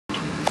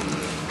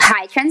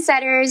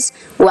trendsetters.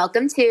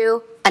 Welcome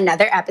to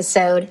another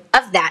episode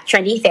of That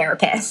Trendy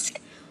Therapist.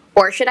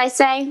 Or should I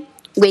say,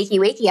 wakey,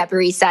 wakey, Upper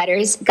East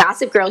Siders.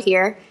 Gossip Girl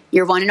here,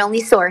 your one and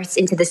only source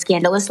into the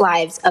scandalous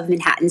lives of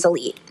Manhattan's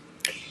elite.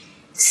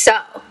 So,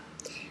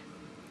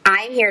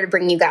 I'm here to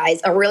bring you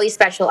guys a really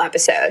special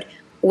episode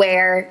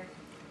where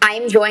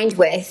I'm joined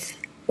with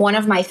one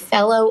of my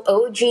fellow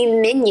OG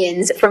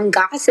minions from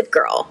Gossip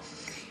Girl.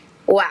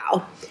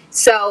 Wow.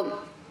 So,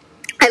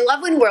 I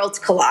love when worlds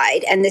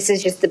collide, and this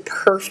is just the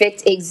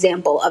perfect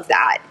example of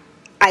that.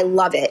 I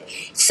love it.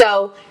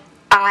 So,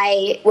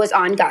 I was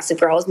on Gossip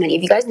Girl, as many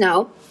of you guys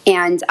know,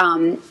 and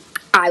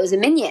I was a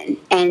minion,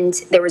 and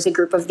there was a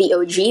group of the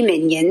OG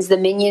minions, the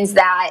minions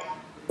that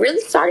really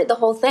started the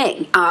whole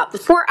thing.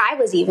 Before I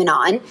was even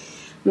on,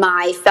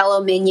 my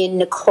fellow minion,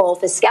 Nicole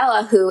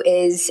Fiscella, who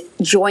is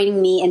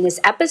joining me in this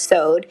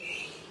episode,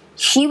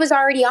 she was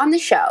already on the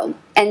show.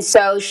 And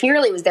so she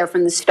really was there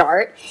from the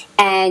start.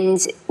 And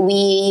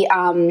we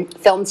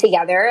filmed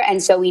together.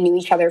 And so we knew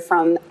each other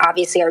from,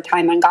 obviously, our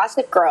time on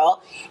Gossip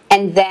Girl.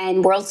 And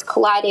then worlds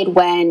collided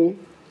when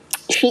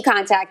she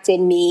contacted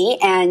me,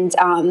 and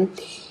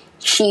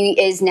she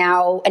is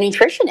now a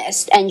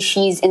nutritionist, and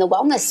she's in the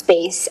wellness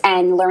space,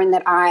 and learned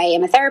that I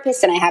am a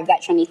therapist and I have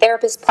that Trendy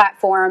Therapist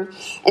platform.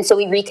 And so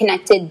we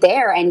reconnected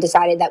there and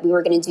decided that we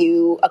were going to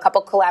do a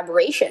couple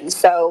collaborations.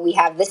 So we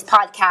have this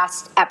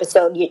podcast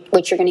episode,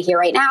 which you're going to hear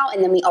right now,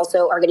 and then we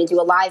also are going to do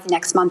a live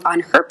next month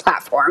on her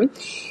platform.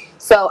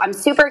 So I'm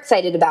super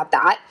excited about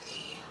that.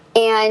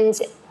 And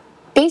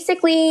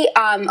basically,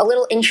 a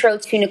little intro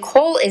to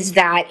Nicole is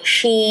that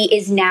she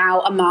is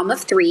now a mom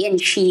of 3,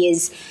 and she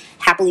is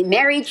happily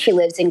married. She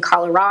lives in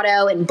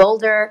Colorado, in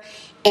Boulder,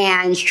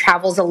 and she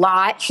travels a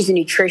lot. She's a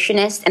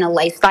nutritionist and a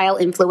lifestyle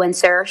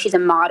influencer. She's a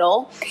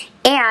model,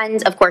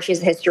 and of course, she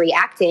has a history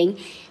acting.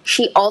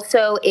 She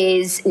also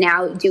is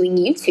now doing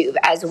YouTube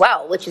as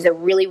well, which is a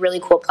really, really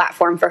cool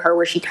platform for her,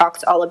 where she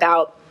talks all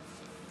about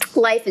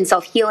life and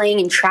self-healing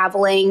and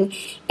traveling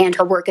and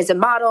her work as a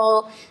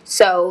model.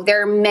 So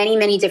there are many,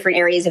 many different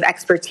areas of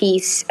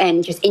expertise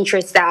and just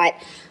interests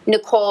that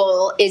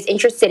Nicole is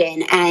interested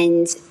in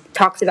and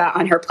talks about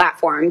on her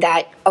platform,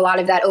 that a lot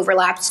of that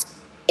overlaps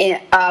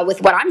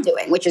with what I'm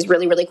doing, which is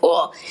really, really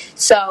cool.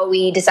 So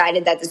we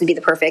decided that this would be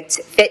the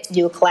perfect fit to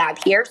do a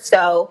collab here.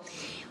 So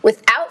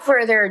without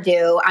further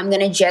ado, I'm going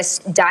to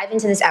just dive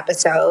into this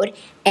episode,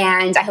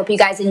 and I hope you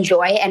guys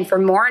enjoy. And for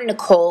more on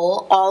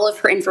Nicole, all of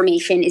her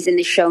information is in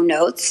the show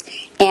notes,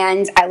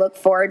 and I look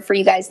forward for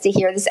you guys to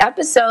hear this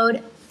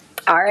episode.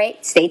 All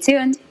right, stay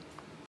tuned.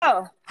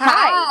 Oh,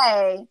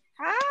 Hi.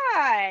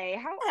 Hi.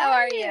 How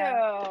are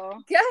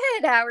you?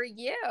 Good. How are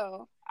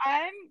you?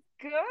 I'm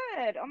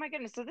good. Oh my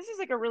goodness. So this is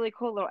like a really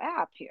cool little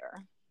app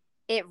here.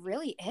 It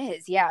really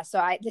is. Yeah.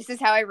 So this is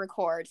how I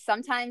record.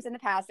 Sometimes in the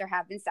past there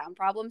have been sound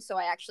problems, so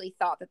I actually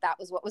thought that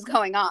was what was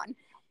going on.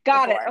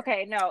 Got before. it.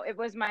 Okay. No, it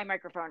was my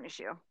microphone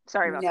issue.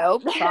 Sorry about No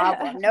that.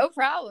 problem. No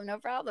problem. No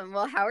problem.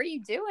 Well, how are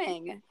you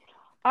doing?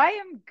 I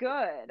am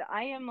good.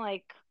 I am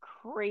like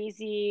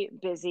crazy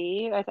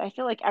busy. I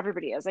feel like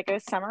everybody is. Like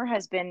this summer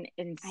has been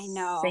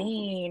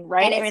insane,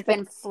 right? And it's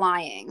been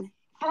flying.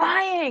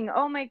 Flying.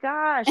 Oh my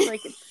gosh.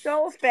 Like it's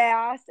so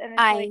fast, and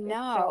it's I like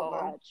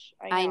know. it's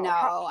so much. I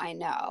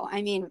know.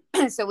 I mean,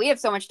 so we have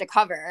so much to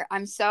cover.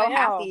 I'm so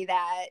happy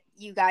that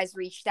you guys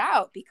reached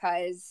out,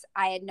 because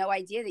I had no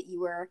idea that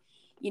you were,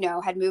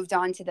 had moved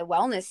on to the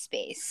wellness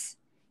space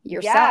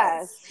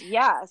yourself.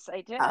 Yes,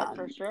 I did,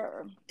 for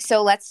sure.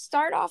 So let's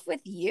start off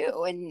with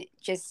you, and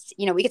just,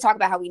 we could talk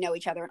about how we know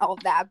each other and all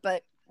of that,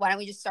 but why don't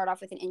we just start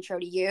off with an intro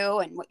to you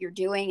and what you're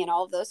doing and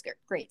all of those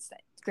great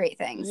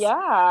things.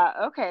 Yeah.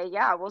 Okay.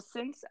 Yeah. Well,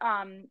 since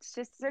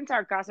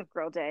our Gossip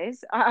Girl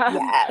days,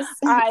 yes,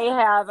 I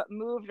have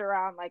moved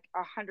around like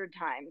 100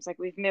 times. Like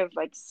we've moved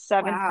like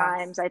 7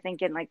 times, I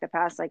think, in like the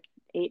past like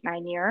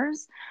 8-9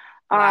 years.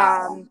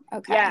 Wow.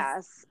 Okay.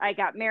 Yes, I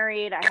got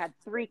married. I had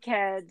 3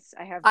 kids.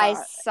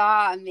 I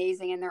saw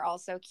amazing, and they're all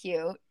so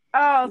cute.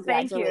 Oh,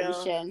 thank you.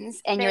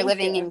 Congratulations. And you're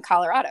living in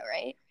Colorado,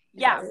 right?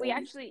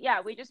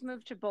 We just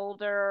moved to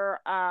Boulder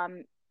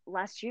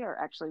last year.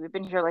 Actually, we've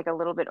been here like a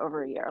little bit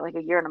over a year, like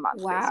a year and a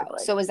month. Wow.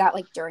 Basically. So was that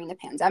like during the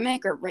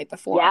pandemic or right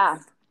before? Yeah,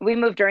 we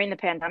moved during the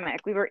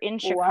pandemic. We were in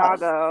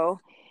Chicago.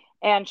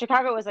 And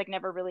Chicago was like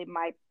never really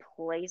my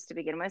place to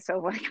begin with. So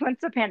like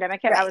once the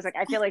pandemic hit, I was like,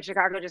 I feel like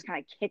Chicago just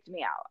kind of kicked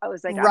me out. I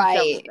was like, I'm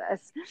done with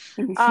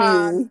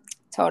this.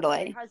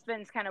 Totally. My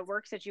husband's kind of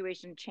work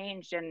situation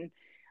changed, and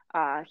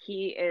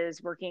he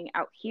is working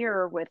out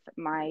here with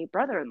my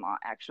brother-in-law,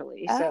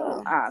 actually.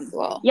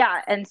 Cool.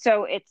 Yeah, and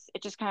so it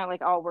just kind of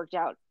like all worked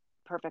out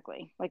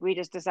perfectly. Like we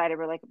just decided,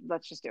 we're like,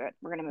 let's just do it.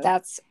 We're gonna move.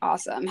 That's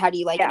awesome. How do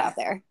you like it out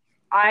there?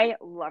 I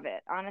love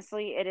it.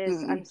 Honestly, it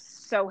is. I'm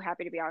so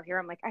happy to be out here.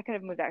 I'm like, I could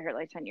have moved out here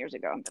like 10 years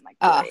ago and been like,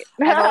 great.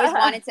 I've always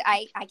wanted to.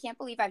 I can't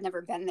believe I've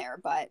never been there,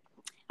 but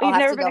you've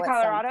never been to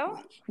Colorado?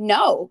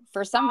 No,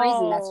 for some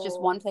reason, that's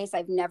just one place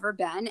I've never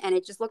been, and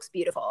it just looks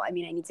beautiful. I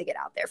mean, I need to get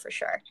out there for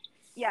sure.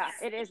 Yeah,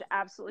 it is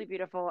absolutely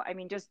beautiful. I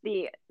mean, just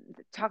the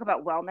talk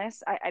about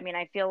wellness. I mean,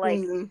 I feel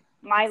like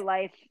my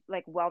life,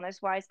 like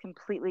wellness wise,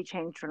 completely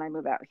changed when I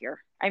moved out here.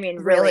 I mean,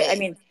 really. I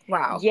mean,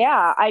 wow.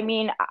 yeah. I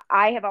mean,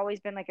 I have always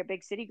been like a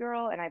big city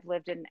girl, and I've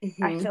lived in, I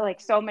Mm-hmm. feel like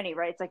so many,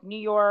 right? It's like New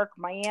York,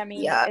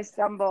 Miami, Yeah.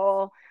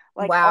 Istanbul,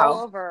 like all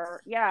Wow.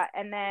 over. Yeah.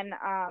 And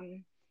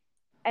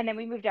then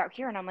we moved out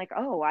here and I'm like,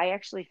 oh, I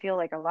actually feel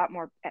like a lot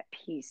more at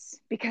peace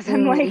because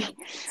I'm like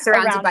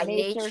Surrounded by around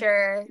nature.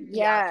 nature. Yep.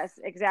 Yes,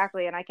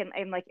 exactly. And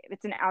I'm like,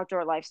 it's an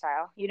outdoor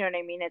lifestyle. You know what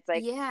I mean? It's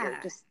like you're Yeah.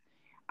 just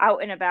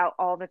out and about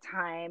all the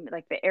time.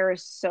 Like the air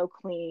is so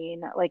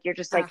clean. Like you're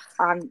just like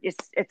on,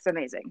 it's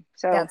amazing.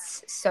 So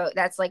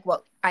That's like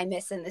what I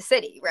miss in the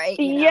city, right?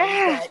 You know, you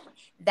yeah. get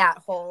that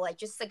whole like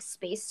just like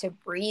space to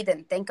breathe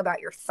and think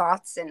about your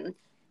thoughts and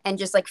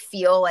just like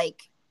feel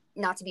like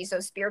not to be so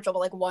spiritual, but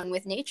like one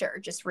with nature,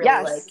 just really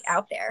like Yes.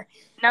 out there.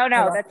 I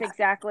No, love that's that.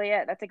 exactly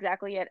it. That's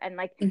exactly it. And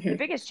like the Mm-hmm.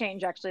 biggest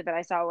change actually that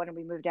I saw when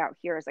we moved out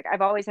here is like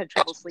I've always had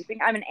trouble sleeping.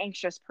 I'm an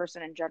anxious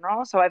person in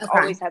general, so I've Okay.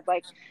 always had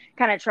like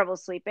kind of trouble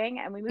sleeping.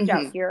 And we moved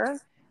out Mm-hmm. here,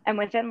 and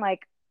within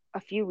like a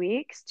few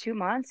weeks, 2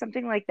 months,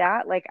 something like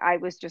that, like I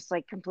was just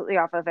like completely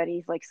off of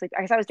any like sleep.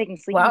 I guess I was taking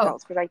sleeping Whoa.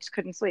 pills because I just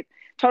couldn't sleep.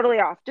 Totally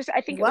off. Just I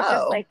think it was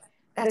just Whoa. like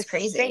the That's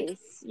crazy.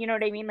 space. You know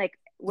what I mean? Like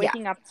Yeah.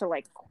 waking up to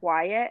like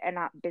quiet and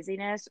not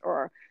busyness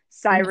or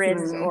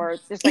sirens Mm-hmm. or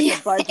just like the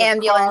Yeah. buzz of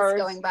Ambulance cars.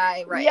 going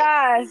by, right?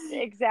 Yes,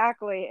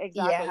 exactly.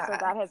 So Yeah.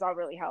 that has all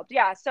really helped.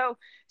 Yeah, so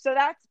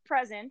that's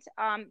present.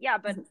 Yeah,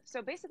 but Mm-hmm.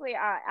 so basically,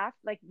 after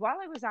like while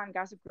I was on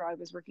Gossip Girl, I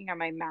was working on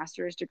my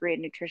master's degree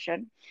in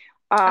nutrition.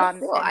 Oh,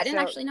 cool. And I didn't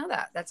so actually know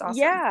that. That's awesome.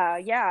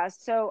 yeah.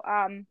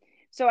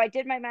 So I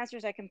did my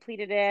master's. I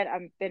completed it.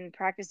 I've been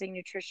practicing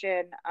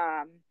nutrition.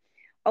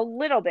 A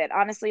little bit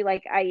honestly,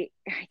 like I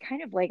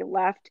kind of like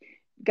left,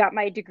 got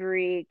my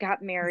degree,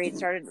 got married, Mhm.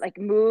 started like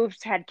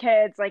moved, had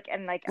kids, like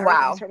and like everything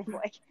Wow. sort of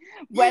like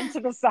went to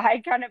the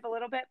side kind of a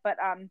little bit, but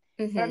I'm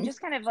Mm-hmm.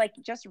 just kind of like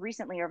just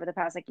recently over the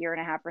past like year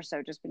and a half or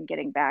so just been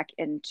getting back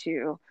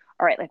into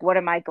all right, like what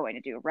am I going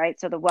to do, right?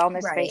 So the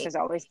wellness space Right. has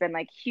always been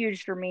like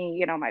huge for me.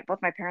 You know, my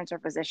both my parents are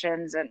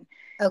physicians, and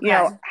you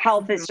know Okay.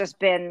 health Mm-hmm. has just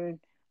been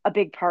a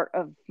big part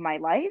of my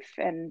life,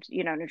 and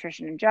you know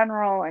nutrition in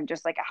general and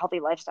just like a healthy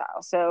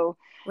lifestyle. So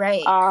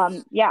Right.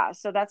 yeah,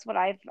 so that's what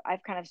I've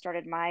kind of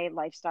started my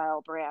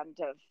lifestyle brand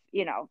of,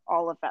 you know,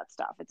 all of that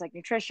stuff. It's like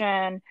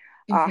nutrition,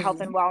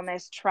 health Mm-hmm. and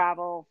wellness,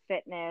 travel,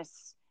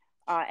 fitness,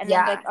 and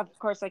then like Yeah. of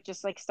course like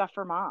just like stuff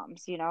for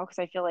moms, you know, because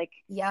I feel like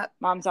Yep.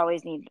 moms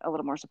always need a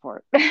little more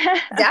support.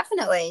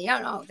 Definitely. Yeah,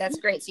 no, that's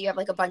great. So you have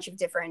like a bunch of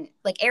different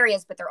like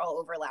areas, but they're all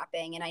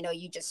overlapping. And I know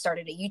you just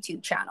started a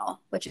YouTube channel,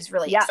 which is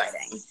really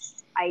exciting. Yes,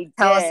 I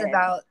Tell us did.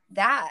 about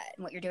that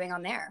and what you're doing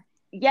on there.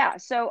 Yeah,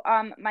 so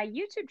my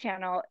YouTube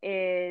channel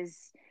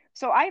is,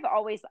 so I've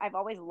always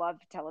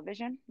loved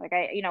television. Like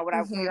I, you know, when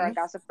we were Mm-hmm. on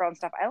Gossip Girl and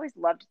stuff, I always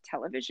loved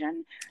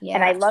television.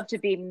 And I Yeah. love to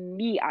be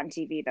me on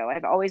TV though.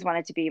 I've always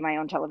wanted to be my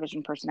own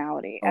television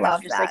personality. And I'm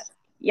Love just like, that.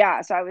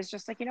 yeah, so I was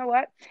just like, you know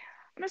what?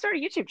 I'm gonna start a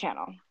YouTube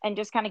channel and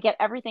just kind of get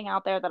everything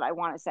out there that I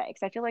want to say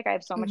because I feel like I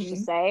have so much to Mm-hmm.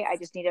 say. I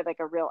just needed like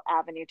a real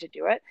avenue to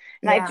do it.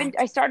 And Yeah.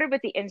 I started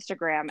with the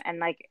Instagram, and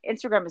like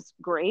Instagram is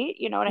great,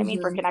 you know what I mean,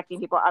 for Mm-hmm. connecting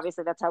people.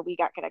 Obviously, that's how we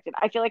got connected.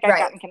 I feel like I've Right.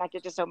 gotten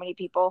connected to so many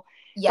people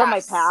from my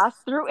Yes. past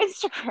through I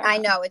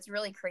Instagram. know. It's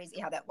really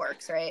crazy how that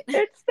works, right?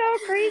 It's so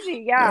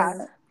crazy, yeah.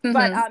 Yeah.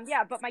 But Mm-hmm.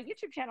 yeah, but my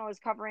YouTube channel is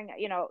covering,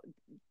 you know,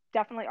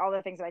 definitely all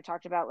the things that I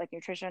talked about, like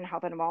nutrition,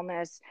 health and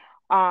wellness,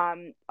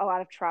 a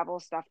lot of travel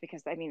stuff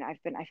because I mean I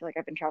feel like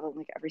I've been traveling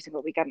like every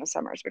single weekend this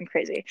summer. It's been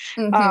crazy.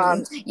 Mm-hmm.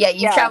 Um, Yeah,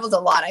 you've yes, traveled a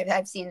lot.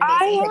 I've seen amazing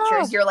I pictures.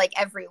 have. You're like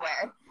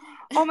everywhere.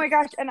 Oh my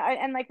gosh,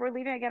 and like we're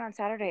leaving again on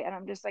Saturday, and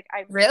I'm just like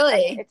I'm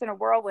Really? it's in a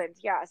whirlwind,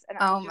 yes, and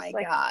I'm Oh just my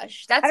like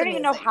gosh. I That's don't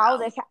even know amazing how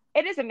though. this.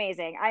 It is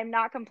amazing. I'm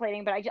not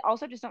complaining, but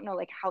also just don't know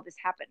like how this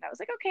happened. I was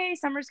like, okay,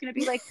 summer's gonna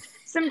be like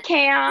some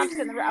camps,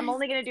 and I'm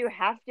only gonna do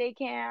half day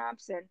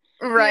camps, and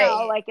you know,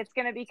 Right. like it's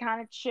gonna be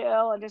kind of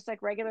chill and just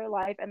like regular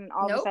life. And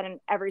all of a Nope. sudden,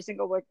 every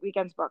single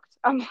weekend's booked.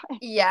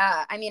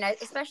 Yeah. I mean,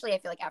 especially I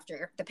feel like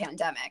after the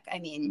pandemic, I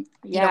mean,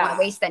 you don't want to Yeah,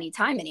 waste any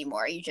time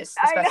anymore. You just,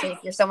 I especially know.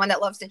 if you're someone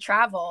that loves to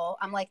travel,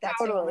 I'm like that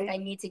too. I'm like, Totally. I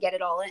need to get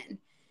it all in.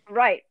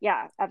 Right.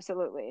 Yeah,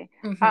 absolutely.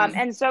 Mm-hmm.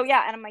 And so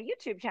yeah, and on my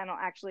YouTube channel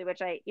actually,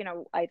 which I, you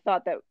know, I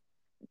thought that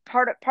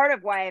part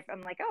of why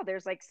I'm like, oh,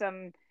 there's like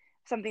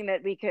something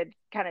that we could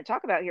kind of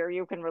talk about here,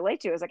 you can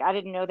relate to, is like I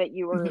didn't know that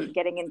you were Mm-hmm.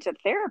 getting into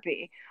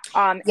therapy.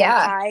 And Yeah.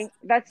 I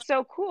that's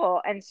so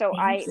cool. And so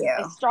Thank I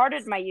you.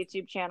 started my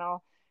YouTube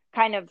channel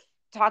kind of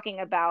talking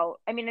about,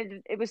 I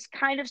mean it was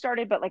kind of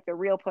started, but like the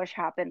real push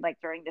happened like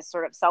during this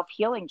sort of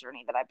self-healing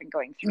journey that I've been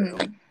going through,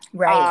 Mm.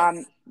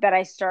 Right. that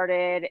I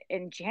started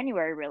in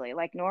January, really.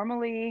 Like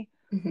normally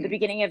the Mm-hmm.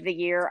 beginning of the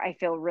year, I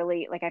feel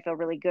really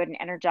good and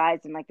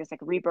energized and like this like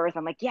rebirth.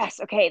 I'm like, yes,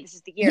 okay, this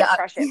is the year, Yep.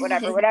 crush it,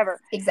 whatever.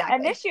 And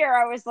Exactly. this year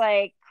I was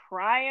like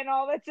crying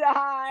all the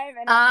time,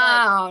 and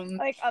I'm Um,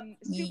 like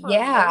super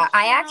yeah,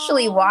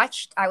 emotional.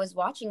 I was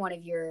watching one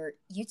of your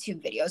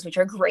YouTube videos, which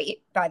are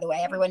great, by the way.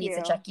 Thank Everyone needs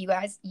to you. check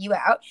you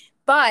out.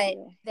 but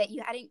that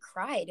you hadn't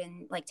cried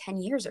in like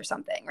 10 years or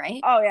something,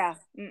 right? Oh yeah.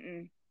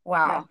 Mm-mm.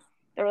 Wow. No,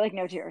 there were like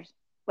no tears.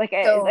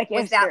 So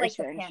was that like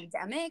strange. The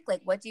pandemic?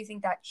 Like, what do you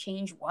think that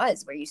change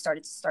was where you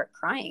started to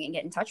crying and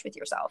get in touch with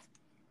yourself?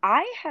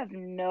 I have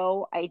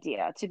no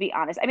idea, to be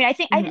honest. I mean, I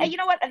think, you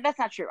know what? That's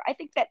not true. I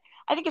think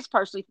it's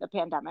partially the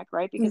pandemic,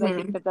 right? Because I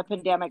think that the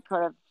pandemic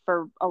kind of,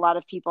 for a lot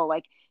of people,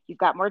 like, you've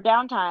got more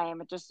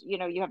downtime. Just,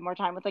 you have more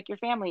time with like your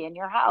family and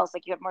your house.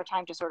 Like, you have more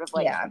time to sort of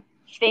like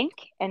think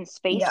and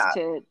space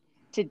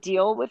to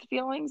deal with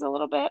feelings a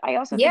little bit. I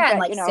also think that, and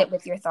like sit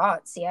with your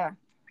thoughts.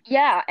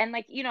 Yeah. And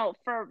like,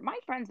 for my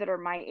friends that are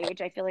my age,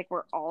 I feel like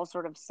we're all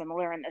sort of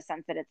similar in the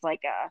sense that it's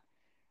like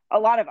a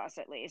lot of us,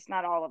 at least,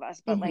 not all of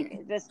us, but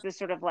like this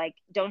sort of like,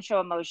 don't show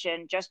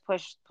emotion, just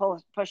push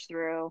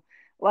through,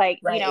 like,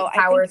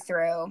 power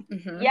through.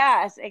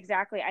 Yes,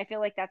 exactly. I feel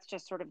like that's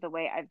just sort of the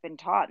way I've been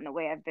taught and the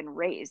way I've been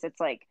raised. It's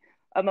like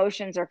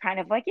emotions are kind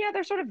of like,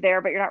 they're sort of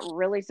there, but you're not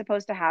really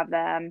supposed to have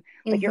them.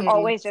 Like, you're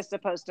always just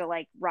supposed to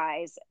like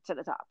rise to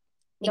the top,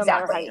 no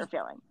matter how you're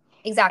feeling.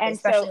 Exactly. And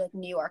especially like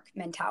New York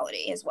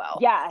mentality as well.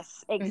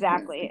 Yes,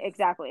 exactly.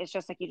 Exactly. It's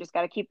just like, you just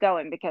got to keep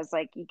going, because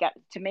like, you got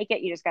to make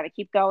it. You just got to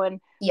keep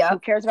going. Yeah. Who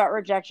cares about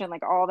rejection?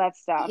 Like, all that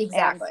stuff.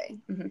 Exactly.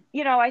 And,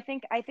 I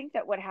think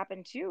that what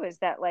happened too is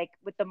that, like,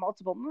 with the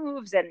multiple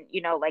moves and,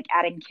 like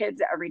adding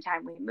kids every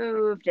time we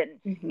moved, and,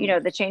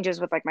 the changes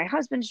with like my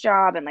husband's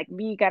job, and like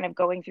me kind of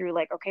going through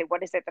like, okay,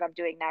 what is it that I'm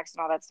doing next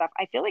and all that stuff.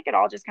 I feel like it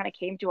all just kind of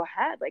came to a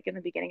head, like in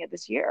the beginning of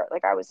this year.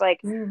 Like, I was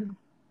like,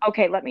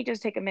 okay, let me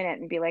just take a minute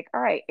and be like, all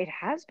right, it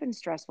has been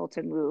stressful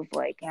to move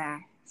like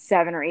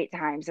 7 or 8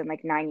 times in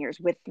like 9 years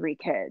with 3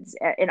 kids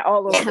and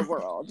all over the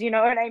world. You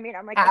know what I mean?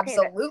 I'm like,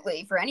 absolutely.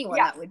 Okay, for anyone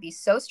that would be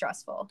so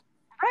stressful.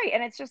 Right.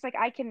 And it's just like,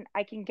 I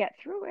can get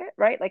through it,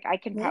 right? Like, I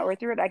can power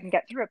through it. I can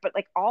get through it. But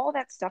like, all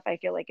that stuff, I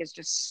feel like, is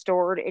just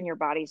stored in your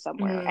body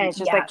somewhere. And it's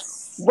just like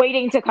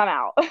waiting to come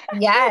out.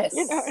 Yes.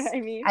 You know what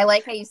I mean? I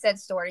like how you said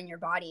stored in your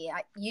body.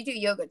 You do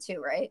yoga too,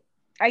 right?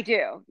 I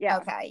do. Yeah.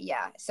 Okay.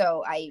 Yeah.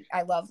 So I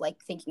love like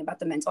thinking about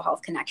the mental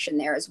health connection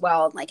there as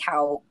well. And like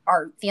how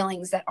our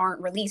feelings that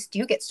aren't released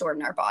do get stored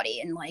in our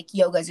body. And like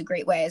yoga is a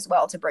great way as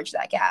well to bridge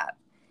that gap.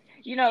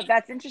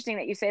 That's interesting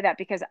that you say that,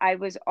 because I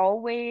was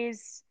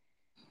always,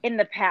 in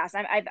the past,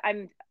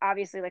 I'm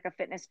obviously like a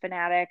fitness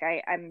fanatic.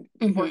 I'm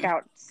work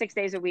out 6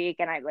 days a week,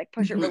 and I like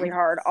push it really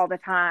hard all the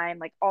time,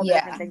 like all the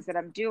different things that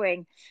I'm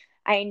doing.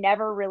 I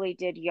never really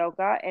did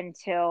yoga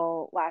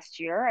until last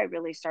year. I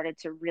really started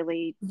to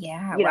really,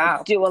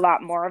 do a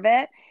lot more of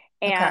it.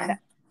 And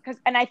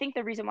and I think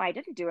the reason why I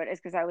didn't do it is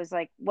because I was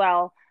like,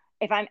 well,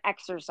 if I'm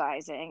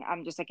exercising,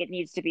 I'm just like, it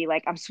needs to be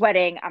like, I'm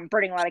sweating, I'm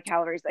burning a lot of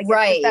calories. Like,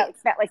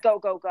 that like, go.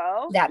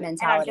 That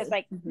mentality. And I'm just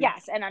like,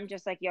 yes. And I'm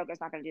just like, yoga's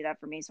not going to do that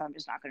for me. So I'm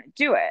just not going to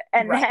do it.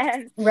 And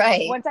then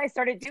once I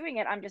started doing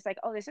it, I'm just like,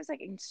 oh, this is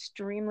like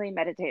extremely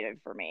meditative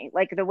for me.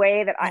 Like the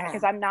way that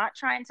because I'm not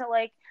trying to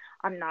like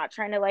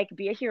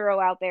be a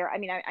hero out there. I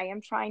mean, I am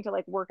trying to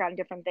like work on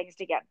different things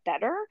to get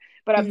better,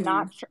 but I'm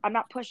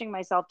not pushing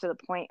myself to the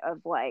point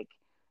of like,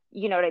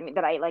 you know what I mean?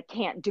 That I like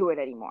can't do it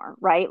anymore.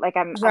 Right. Like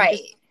I'm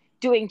just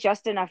doing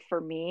just enough for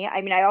me.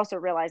 I mean, I also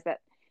realized that,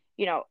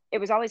 it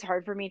was always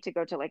hard for me to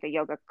go to like a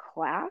yoga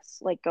class,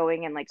 like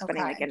going and like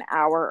spending like an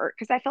hour,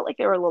 because I felt like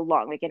they were a little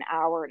long, like an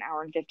hour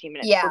and 15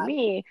 minutes. For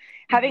me,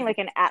 having like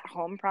an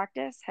at-home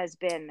practice has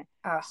been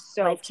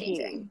so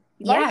life-changing.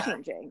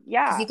 Life-changing.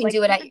 Yeah. Because you can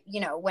do it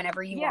at,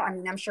 whenever you want. I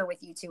mean, I'm sure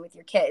with you too, with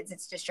your kids,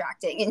 it's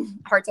distracting and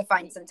hard to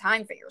find some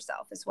time for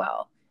yourself as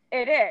well.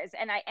 It is.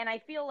 And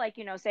I feel like,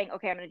 saying,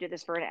 okay, I'm going to do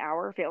this for an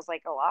hour feels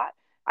like a lot.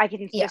 I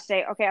can just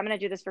say, okay, I'm going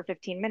to do this for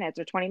 15 minutes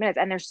or 20 minutes.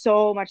 And there's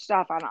so much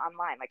stuff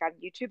online, like on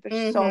YouTube,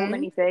 there's so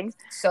many things.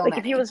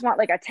 If you just want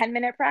like a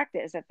 10-minute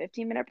practice, a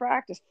 15-minute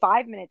practice,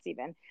 5 minutes,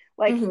 even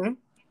like,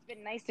 it's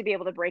been nice to be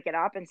able to break it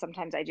up. And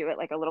sometimes I do it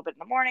like a little bit in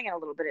the morning and a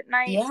little bit at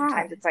night.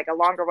 Sometimes it's like a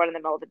longer one in the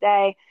middle of the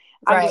day.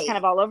 I'm just kind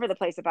of all over the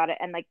place about it.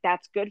 And like,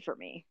 that's good for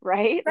me.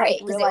 Right.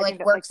 Right. Like, realizing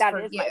that like, that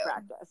is my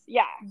practice.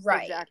 Yeah.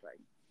 Right. Exactly.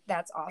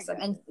 That's awesome.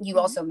 And you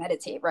also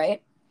meditate,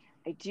 right?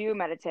 I do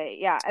meditate.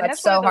 Yeah. And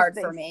that's so hard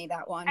for me,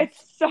 that one. It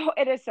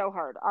is so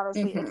hard.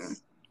 Honestly,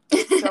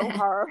 it's so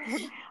hard.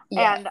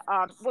 And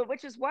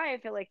which is why I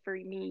feel like for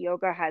me,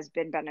 yoga has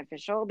been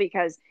beneficial,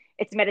 because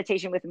it's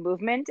meditation with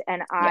movement.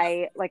 And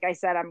like I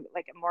said, I'm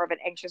like more of an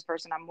anxious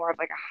person. I'm more of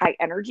like a high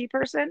energy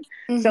person.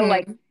 So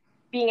like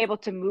being able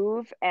to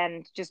move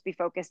and just be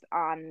focused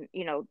on,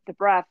 the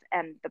breath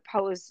and the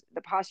pose,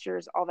 the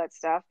postures, all that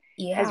stuff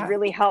has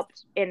really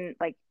helped in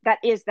like, that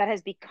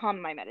has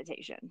become my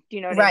meditation. Do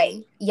you know what I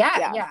mean?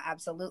 Yeah,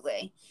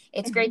 absolutely.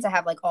 It's great to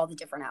have like all the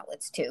different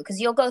outlets too. Cause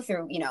you'll go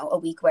through, a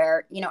week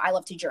where, I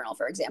love to journal,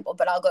 for example,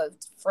 but I'll go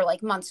for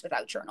like months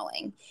without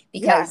journaling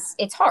because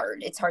it's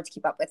hard. It's hard to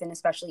keep up with. And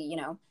especially,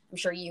 I'm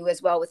sure you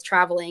as well with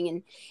traveling,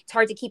 and it's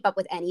hard to keep up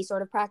with any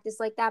sort of practice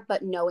like that,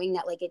 but knowing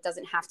that like, it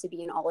doesn't have to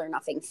be an all or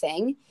nothing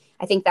thing.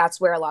 I think that's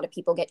where a lot of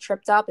people get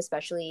tripped up,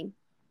 especially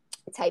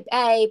type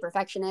A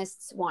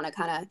perfectionists want to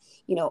kind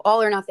of,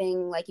 all or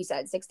nothing, like you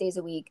said, 6 days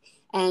a week.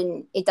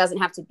 And it doesn't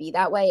have to be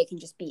that way. It can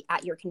just be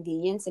at your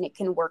convenience, and it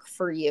can work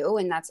for you.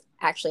 And that's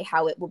actually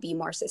how it will be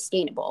more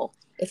sustainable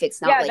if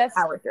it's not like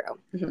power through.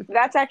 Mm-hmm.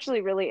 That's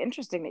actually really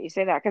interesting that you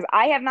say that, because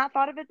I have not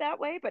thought of it that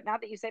way. But now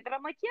that you say that,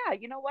 I'm like, yeah,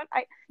 you know what?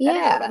 That is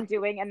what I'm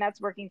doing, and that's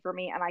working for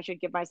me. And I should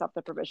give myself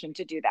the permission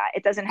to do that.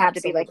 It doesn't have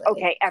to be like,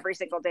 okay, every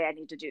single day I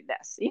need to do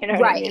this. You know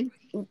what I mean?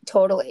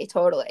 Totally.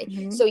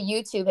 Mm-hmm. So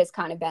YouTube has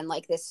kind of been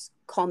like this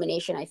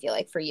culmination, I feel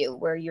like, for you,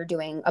 where you're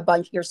doing a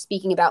bunch, you're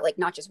speaking about like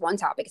not just one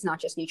topic. It's not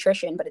just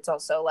nutrition, but it's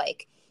also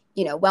like,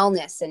 you know,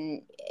 wellness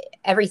and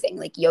everything,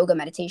 like yoga,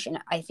 meditation.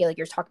 I feel like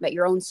you're talking about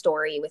your own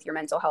story with your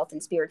mental health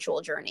and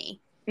spiritual journey.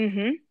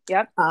 Mm-hmm.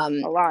 Yep. A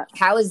lot.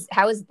 How has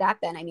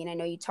that been? I mean, I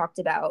know you talked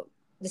about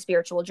the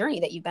spiritual journey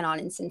that you've been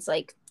on since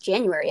like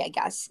January, I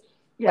guess.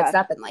 Yeah. What's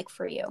that been like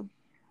for you?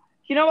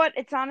 You know what?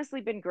 It's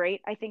honestly been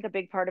great. I think a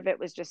big part of it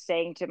was just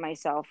saying to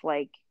myself,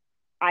 like,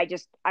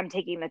 I'm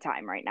taking the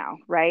time right now,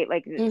 right?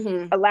 Like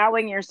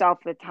allowing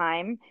yourself the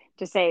time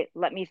to say,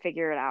 let me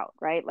figure it out,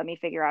 right? Let me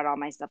figure out all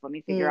my stuff. Let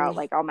me figure out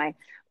like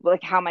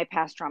how my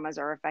past traumas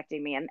are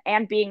affecting me,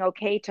 and being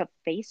okay to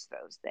face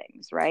those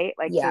things, right?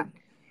 Like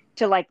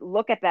to like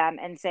look at them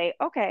and say,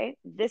 okay,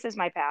 this is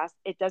my past.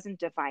 It doesn't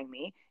define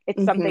me.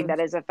 It's something that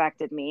has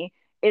affected me.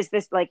 Is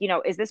this like, you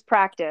know, is this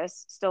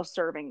practice still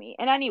serving me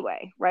in any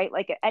way, right?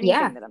 Like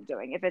anything that I'm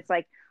doing, if it's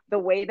like the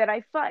way that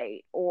I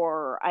fight,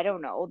 or I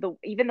don't know,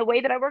 even the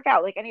way that I work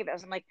out, like any of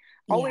those, I'm like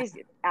always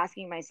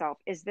asking myself,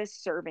 is this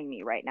serving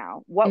me right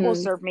now? What will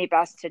serve me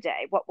best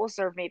today? What will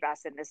serve me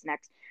best in this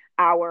next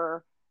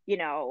hour, you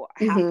know,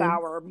 half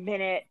hour,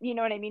 minute, you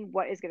know what I mean?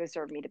 What is going to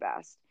serve me the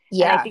best?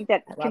 Yeah. And I think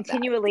that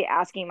continually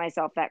asking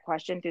myself that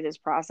question through this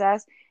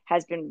process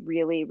has been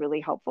really,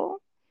 really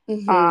helpful.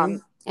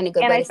 And a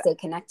good way to stay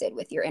connected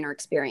with your inner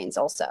experience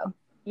also.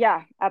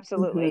 Yeah,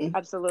 absolutely.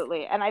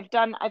 Absolutely. And I've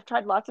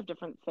tried lots of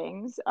different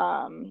things.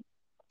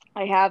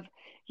 I have,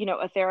 you know,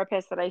 a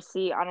therapist that I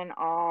see on and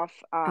off.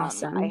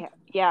 Awesome.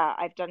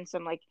 I've done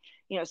some like,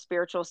 you know,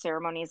 spiritual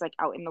ceremonies like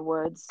out in the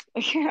woods.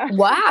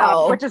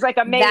 Wow. Which is like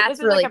amazing.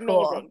 That's really like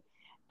amazing. Cool.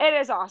 It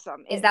is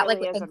awesome. Is that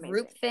really like a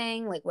group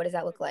thing? Like, what does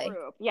that look like?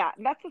 Yeah.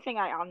 And that's the thing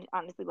I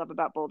honestly love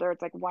about Boulder.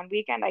 It's like one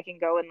weekend I can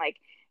go and like,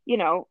 you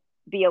know,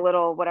 be a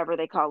little, whatever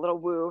they call it, a little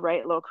woo,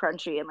 right? A little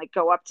crunchy, and like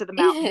go up to the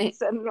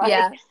mountains and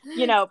like,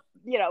 you know,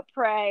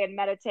 pray and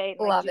meditate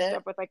and like do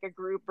stuff with like a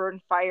group,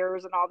 burn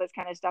fires and all this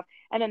kind of stuff.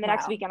 And then the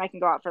next weekend I can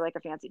go out for like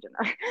a fancy dinner.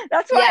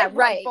 That's why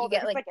right. You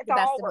get like the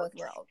best of both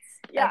worlds.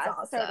 Yeah,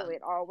 awesome. Totally.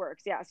 It all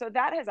works. Yeah. So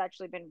that has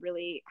actually been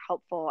really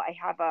helpful. I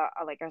have a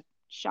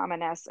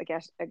shamaness,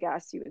 I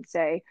guess you would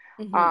say,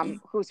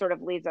 who sort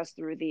of leads us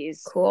through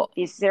these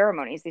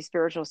ceremonies, these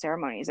spiritual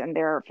ceremonies, and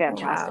they're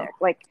fantastic. Wow.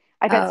 Like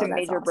I've had some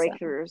major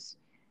breakthroughs.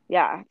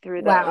 Yeah.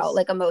 Through those. Wow.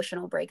 Like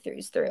emotional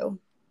breakthroughs through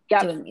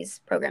doing these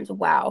programs.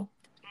 Wow.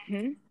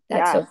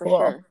 That's so cool.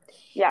 Sure.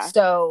 Yeah.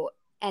 So,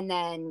 and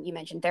then you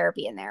mentioned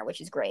therapy in there,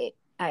 which is great.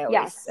 I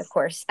always, of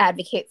course,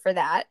 advocate for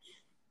that.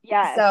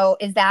 Yeah. So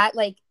is that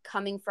like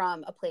coming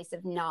from a place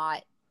of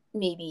not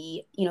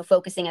maybe, you know,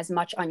 focusing as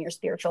much on your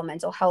spiritual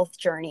mental health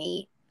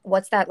journey?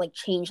 What's that like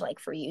change like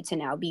for you to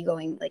now be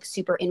going like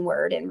super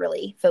inward and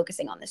really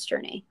focusing on this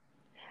journey?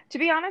 To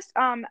be honest,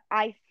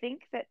 I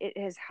think that it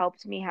has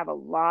helped me have a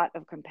lot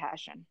of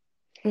compassion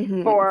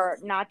for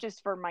not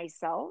just for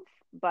myself,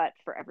 but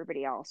for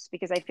everybody else,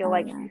 because I feel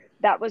like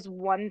that was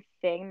one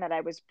thing that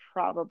I was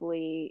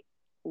probably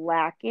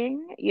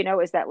lacking, you know,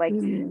 is that like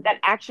that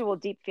actual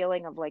deep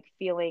feeling of like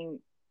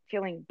feeling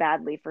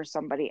badly for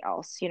somebody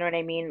else. You know what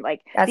I mean?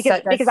 Like that's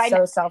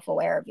so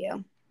self-aware of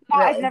you.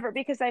 Well, really. I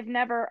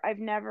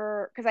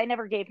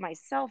never gave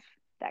myself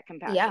that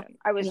compassion. Yeah.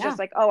 I was just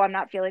like, oh, I'm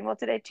not feeling well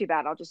today. Too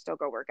bad. I'll just still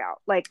go work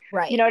out. Like,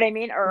 you know what I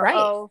mean? Or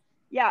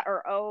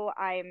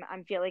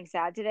I'm feeling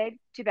sad today.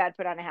 Too bad.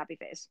 Put on a happy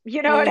face.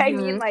 You know what I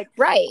mean? Like,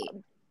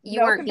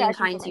 you weren't being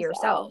kind to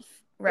yourself.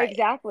 Right.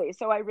 Exactly.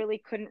 So I really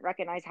couldn't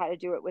recognize how to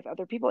do it with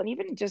other people. And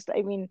even just,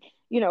 I mean,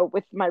 you know,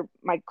 with my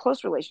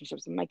close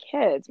relationships with my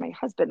kids, my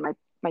husband,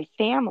 my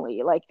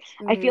family, like,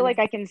 I feel like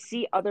I can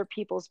see other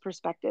people's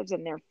perspectives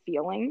and their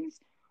feelings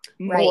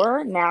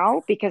more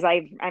now because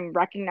I'm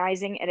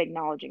recognizing and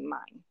acknowledging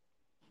mine.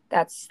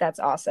 That's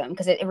awesome.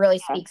 Because it really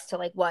speaks to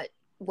like what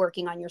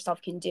working on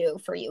yourself can do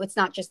for you. It's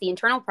not just the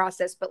internal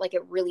process, but like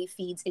it really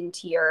feeds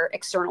into your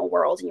external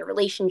world and your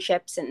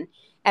relationships and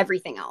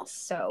everything else.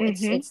 So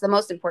it's the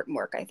most important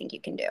work I think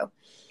you can do.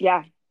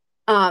 Yeah.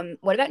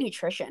 What about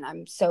nutrition?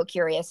 I'm so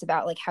curious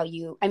about like how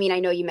I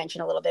know you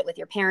mentioned a little bit with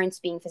your parents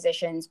being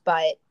physicians,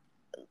 but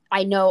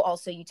I know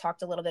also you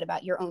talked a little bit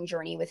about your own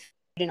journey with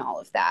food and all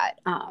of that,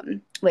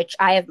 which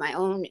I have my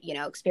own, you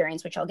know,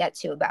 experience, which I'll get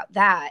to about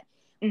that.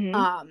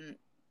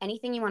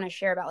 Anything you want to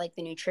share about like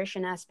the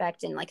nutrition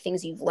aspect and like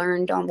things you've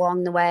learned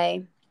along the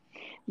way?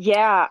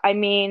 Yeah, I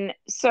mean,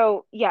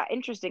 so yeah,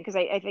 interesting because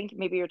I think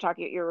maybe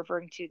you're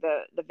referring to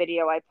the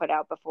video I put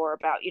out before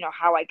about,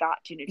 how I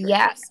got to nutrition.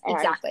 Yes, And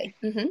exactly.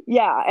 Mm-hmm.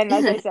 yeah, and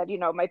as I said,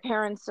 my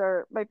parents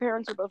are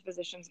both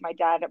physicians. My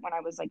dad, when I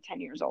was like 10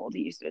 years old,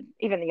 he used to,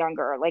 even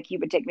younger, like he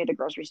would take me to the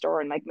grocery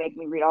store and like make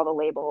me read all the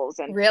labels.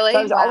 And so I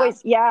Really? was Wow.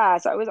 always, yeah,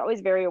 so I was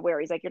always very aware.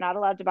 He's like, you're not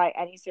allowed to buy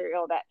any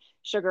cereal that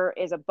sugar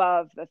is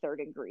above the third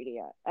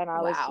ingredient. And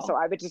Wow.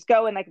 I would just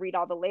go and like read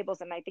all the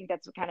labels. And I think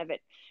that's kind of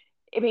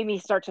it made me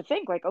start to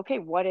think like, okay,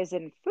 what is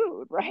in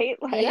food, right?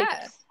 Like, Yeah.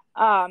 which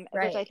I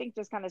Right. think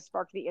just kind of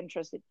sparked the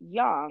interest at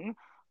young.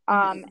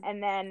 Mm-hmm.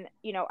 And then,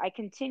 I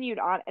continued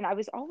on, and I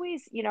was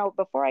always,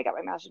 before I got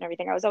my master's and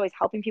everything, I was always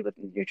helping people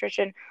with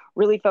nutrition,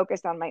 really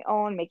focused on my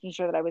own, making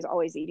sure that I was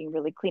always eating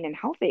really clean and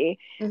healthy.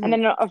 And Mm-hmm.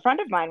 then a friend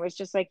of mine was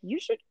just like, you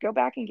should go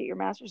back and get your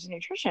master's in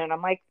nutrition. And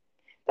I'm like,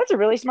 that's a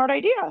really smart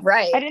idea.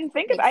 Right. I Makes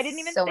didn't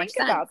even so much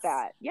think about sense.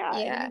 that. Yeah, I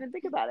didn't Yeah. even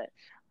think about it.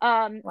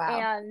 Wow.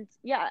 And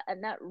yeah,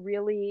 and that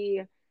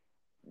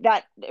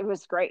it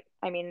was great.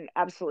 I mean,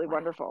 absolutely Wow.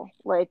 wonderful.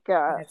 Like,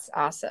 That's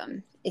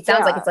awesome. It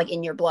sounds like yeah, it's like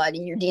in your blood,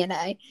 in your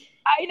DNA.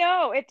 I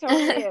know it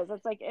totally is.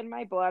 It's like in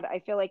my blood. I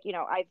feel like,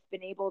 I've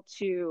been able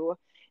to,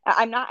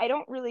 I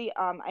don't really,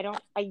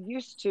 I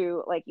used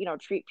to like,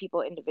 treat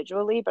people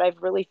individually, but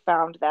I've really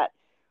found that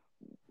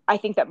I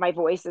think that my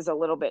voice is a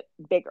little bit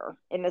bigger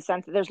in the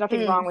sense that there's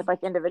nothing wrong with Mm.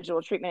 like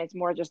individual treatment. It's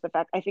more just the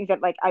fact I think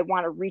that like I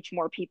want to reach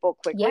more people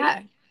quickly.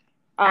 Yeah.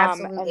 And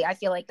Absolutely. I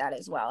feel like that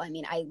as well. I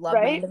mean, I love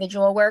my right,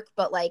 individual work,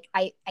 but like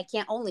I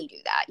can't only do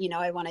that.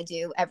 I want to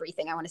do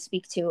everything. I want to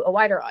speak to a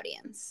wider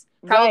audience.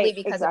 Probably right,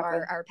 because of exactly.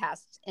 our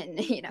past in,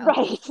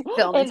 Right.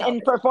 film and In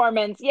television.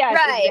 performance. Yes,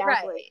 Right,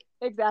 exactly. right.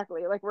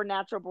 Exactly. Like we're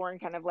natural born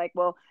kind of like,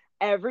 well,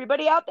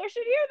 everybody out there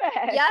should hear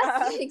this.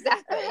 Yes,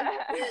 exactly.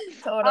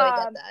 Totally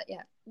get Um, that.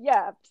 Yeah.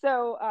 yeah.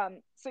 So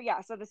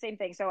yeah, so the same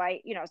thing. So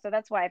so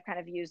that's why I've kind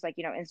of used like,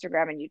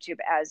 Instagram and YouTube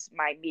as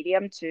my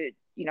medium to,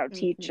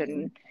 teach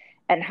Hmm.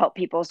 and help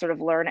people sort of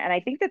learn. And I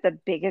think that the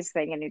biggest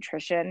thing in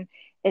nutrition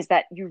is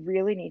that you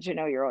really need to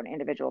know your own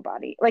individual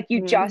body. Like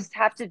you Mm, just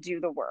have to do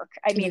the work.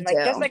 I you mean, like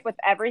just do. like with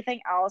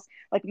everything else,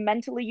 like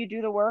mentally you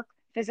do the work,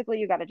 physically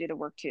you got to do the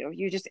work too.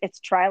 It's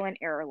trial and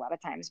error a lot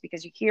of times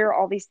because you hear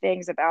all these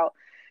things about,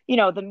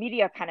 the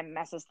media kind of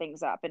messes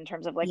things up in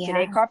terms of like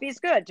today Yeah. coffee is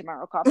good,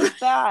 tomorrow coffee is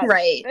bad.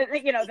 Right.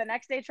 The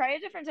next day try a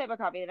different type of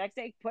coffee, the next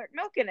day put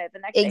milk in it, the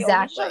next day only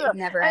Exactly. sugar.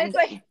 Never And it's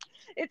like ending.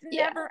 it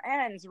Yeah. never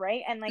ends,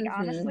 right? And like Hmm.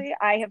 honestly,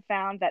 I have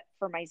found that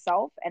for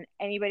myself and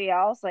anybody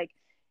else, like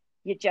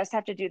you just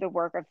have to do the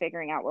work of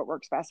figuring out what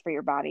works best for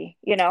your body.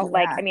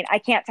 Like I Yeah. mean, I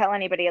can't tell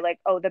anybody like,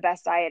 oh, the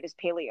best diet is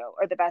paleo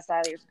or the best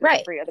diet is gluten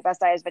Right. free or the best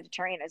diet is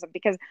vegetarianism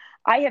because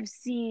I have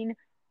seen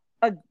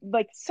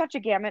like such a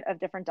gamut of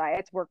different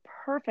diets work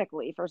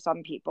perfectly for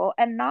some people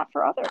and not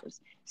for others.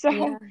 So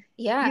Yeah.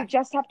 Yeah. you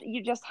just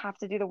have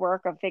to do the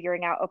work of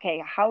figuring out, okay,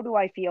 how do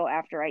I feel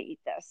after I eat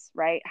this,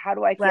 right? How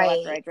do I feel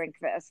after I Right. drink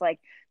this? Like,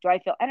 do I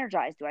feel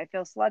energized? Do I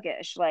feel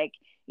sluggish? Like,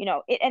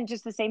 and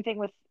just the same thing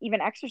with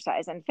even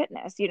exercise and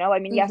fitness. I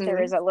mean, yes, there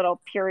Hmm. is a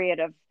little period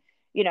of,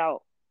 you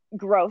know,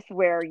 growth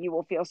where you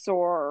will feel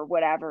sore or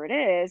whatever it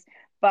is,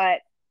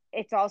 but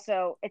it's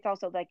also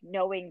like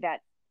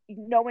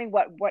knowing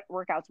what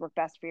workouts work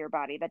best for your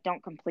body that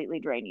don't completely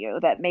drain you,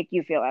 that make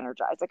you feel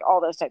energized, like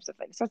all those types of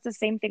things. So it's the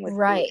same thing with food.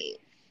 Right.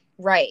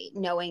 Right.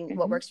 Knowing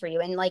what Mm-hmm. works for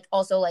you. And like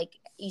also like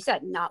you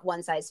said, not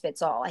one size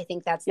fits all. I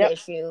think that's the Yep.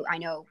 issue I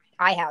know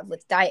I have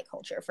with diet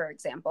culture, for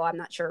example. I'm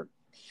not sure.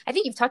 I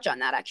think you've touched on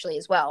that actually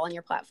as well on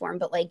your platform,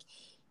 but like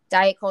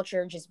diet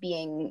culture just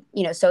being,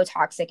 so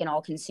toxic and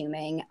all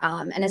consuming.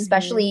 And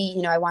especially,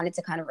 Mm-hmm. I wanted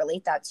to kind of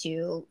relate that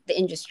to the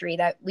industry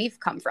that we've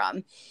come from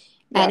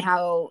and Yep.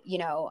 how,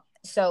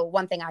 so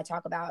one thing I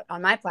talk about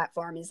on my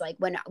platform is like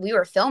when we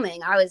were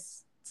filming, I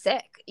was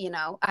sick,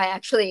 I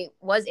actually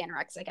was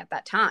anorexic at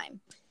that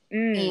time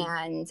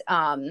Mm.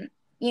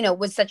 and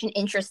was such an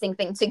interesting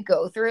thing to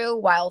go through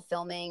while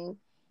filming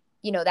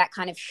that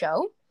kind of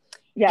show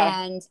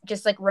Yeah. and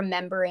just like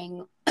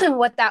remembering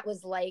what that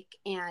was like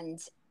and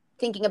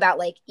thinking about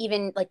like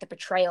even like the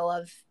portrayal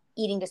of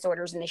eating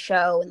disorders in the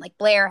show and like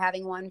Blair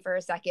having one for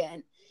a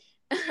second.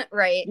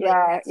 Right, like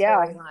Yeah. that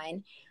Yeah.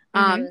 storyline.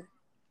 Mm-hmm.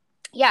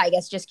 Yeah, I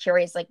guess just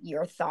curious like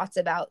your thoughts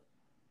about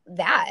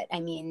that. I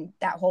mean,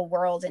 that whole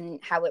world and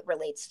how it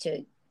relates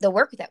to the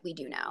work that we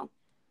do now.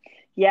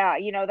 Yeah,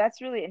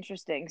 that's really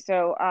interesting.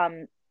 So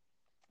I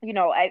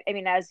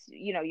mean, as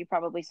you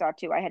probably saw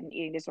too, I had an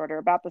eating disorder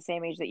about the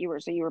same age that you were.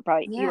 So you were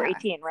Yeah.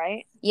 18,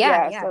 right? Yeah,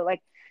 Yeah. yeah. So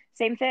like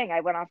same thing. I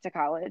went off to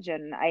college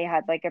and I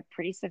had like a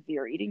pretty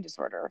severe eating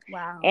disorder.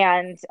 Wow.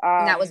 And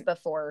And that was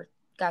before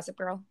Gossip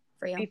Girl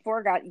for you?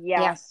 before God,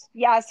 Yeah.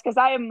 yes, because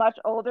I am much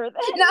older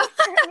than No,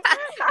 you.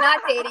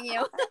 not dating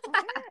you.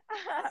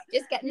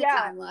 Just getting the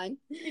Yeah, timeline.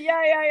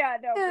 yeah,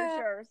 no, for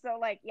sure. So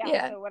like, yeah,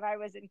 Yeah. so when I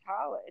was in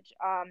college,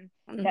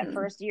 that Hmm.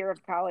 first year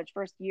of college,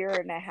 first year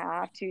and a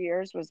half, 2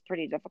 years was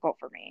pretty difficult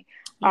for me.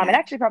 It Yeah.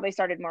 actually probably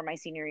started more my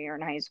senior year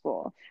in high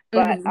school,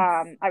 but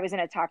Hmm. I was in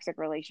a toxic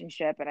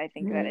relationship, and I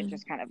think that it Mm.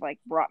 just kind of like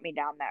brought me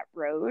down that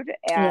road,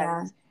 and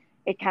Yeah.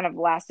 it kind of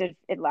lasted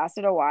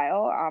a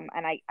while.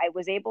 And I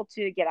was able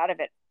to get out of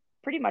it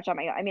pretty much on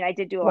my own. I mean, I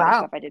did do a lot of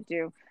stuff. I did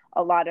do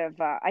a lot of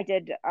I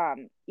did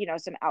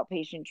some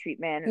outpatient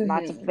treatment,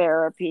 lots of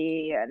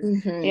therapy,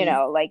 and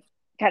like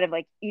kind of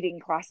like eating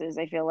classes,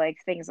 I feel like,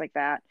 things like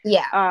that.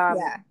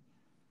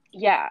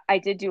 Yeah, I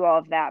did do all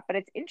of that. But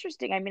it's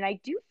interesting. I mean, I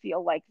do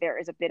feel like there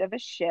is a bit of a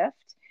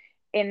shift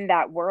in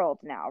that world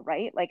now,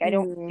 right? Like, I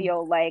don't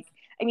feel like,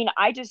 I mean,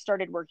 I just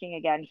started working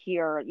again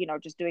here,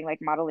 just doing like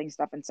modeling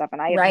stuff and stuff.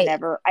 And I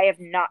have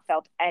not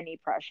felt any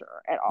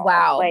pressure at all.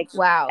 Wow. Like,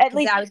 wow. At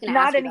least I was going to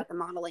ask you about the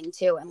modeling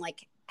too, and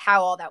like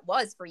how all that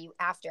was for you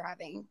after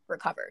having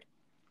recovered.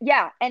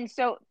 Yeah. And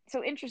so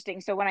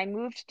interesting. So when I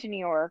moved to New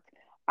York,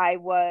 I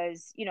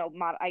was,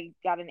 I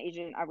got an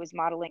agent. I was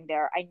modeling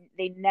there. I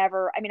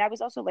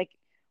was also like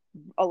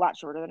a lot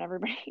shorter than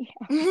everybody.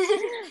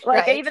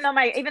 Like, even though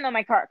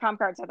my comp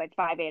card said like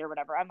 5'8" or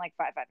whatever, I'm like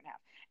 5'5" and a half.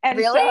 And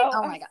really? So,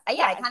 oh my God.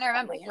 Yeah, I kind of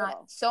remember. You're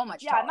not so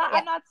much taller.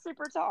 I'm not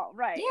super tall.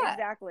 Right. Yeah.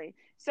 Exactly.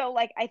 So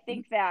like, I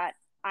think that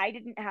I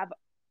didn't have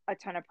a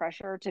ton of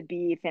pressure to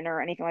be thinner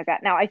or anything like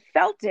that. Now I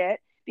felt it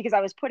because I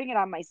was putting it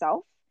on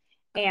myself.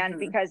 And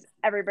because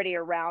everybody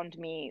around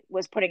me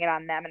was putting it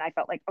on them, and I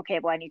felt like, okay,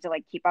 well, I need to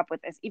like keep up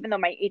with this, even though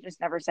my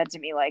agents never said to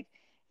me like,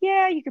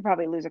 yeah, you could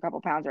probably lose a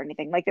couple pounds or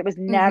anything. Like, it was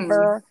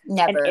never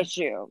an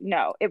issue.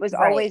 No, it was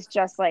always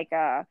just like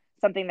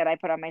something that I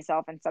put on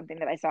myself and something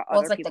that I saw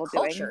other people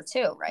doing. It's like the culture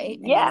too, right?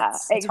 Yeah,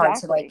 it's hard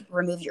to like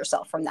remove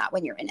yourself from that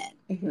when you're in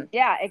it.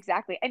 Yeah,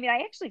 exactly. I mean,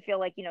 I actually feel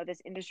like,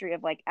 this industry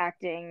of like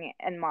acting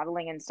and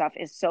modeling and stuff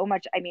is so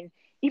much, I mean,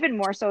 even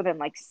more so than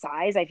like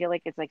size. I feel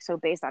like it's like so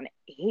based on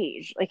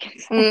age. Like,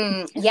 it's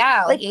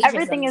like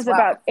everything is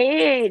about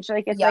age.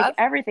 Like, it's like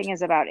everything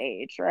is about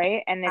age,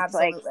 right? And it's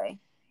like,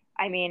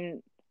 I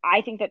mean, I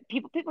think that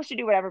people should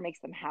do whatever makes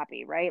them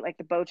happy, right? Like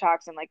the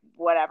Botox and like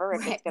whatever,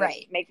 if it's gonna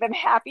make them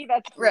happy,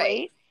 that's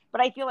great.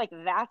 But I feel like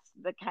that's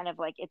the kind of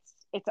like,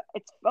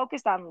 it's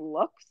focused on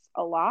looks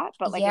a lot,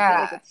 but like, I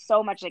feel like it's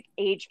so much like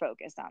age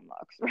focused on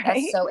looks, right?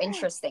 That's so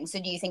interesting.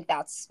 So do you think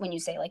that's when you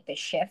say like the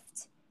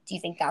shift? Do you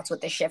think that's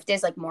what the shift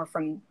is, like more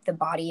from the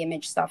body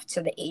image stuff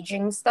to the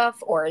aging stuff,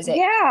 or is it?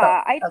 Yeah,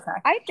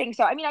 I think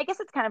so. I mean, I guess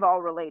it's kind of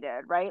all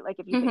related, right? Like,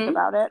 if you think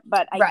about it,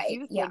 but I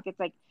do think it's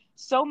like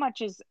so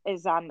much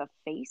is on the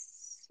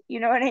face. You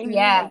know what I mean?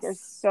 Yes. Like, there's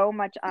so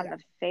much on the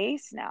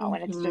face now,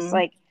 and it's just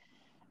like,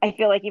 I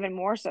feel like even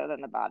more so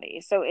than the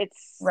body. So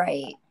it's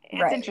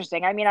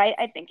interesting. I mean,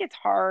 I think it's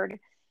hard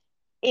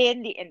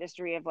in the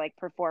industry of like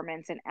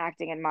performance and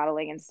acting and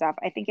modeling and stuff.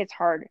 I think it's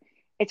hard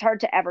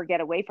to ever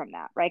get away from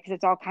that, right? Because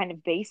it's all kind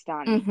of based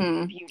on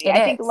beauty.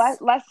 I think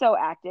less so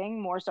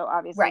acting, more so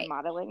obviously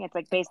modeling. It's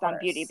like based on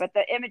beauty, but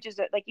the images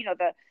that, like,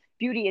 the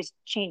beauty is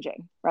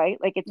changing, right?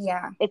 Like,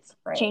 it's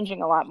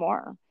changing a lot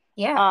more.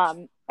 Yeah.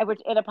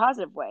 Which in a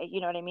positive way,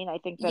 you know what I mean? I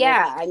think that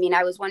I mean,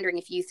 I was wondering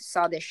if you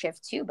saw this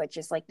shift too, but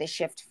just like the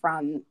shift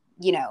from,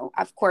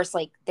 of course,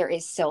 like there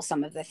is still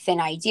some of the thin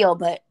ideal,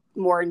 but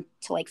more into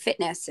like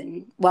fitness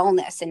and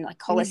wellness and like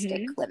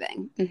holistic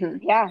living.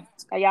 Yeah,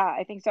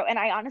 I think so. And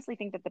I honestly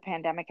think that the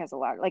pandemic has a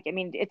lot, like, I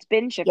mean, it's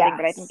been shifting,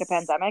 but I think the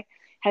pandemic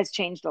has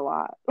changed a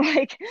lot.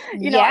 Like,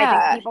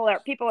 I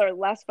think people are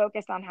less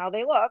focused on how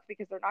they look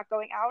because they're not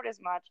going out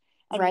as much,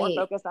 and more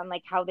focused on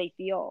like how they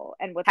feel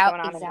and what's going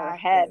on in their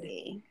head.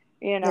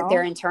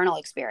 Their internal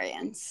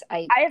experience.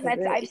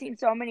 I've seen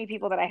so many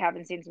people that I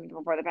haven't seen since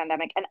before the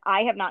pandemic, and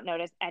I have not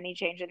noticed any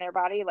change in their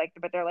body. Like,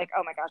 but they're like,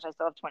 oh my gosh, I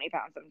still have 20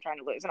 pounds that I'm trying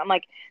to lose. And I'm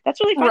like, that's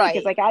really funny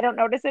because like, I don't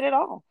notice it at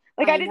all.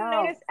 Like, I didn't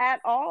notice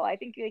at all. I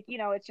think like,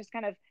 it's just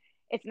kind of,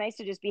 it's nice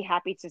to just be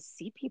happy to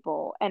see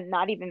people and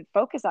not even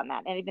focus on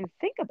that and even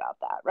think about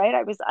that. Right.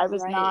 I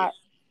was not,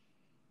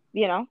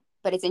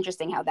 But it's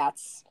interesting how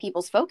that's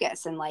people's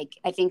focus. And like,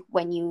 I think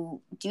when you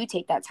do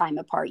take that time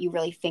apart, you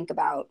really think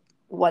about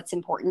what's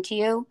important to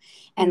you.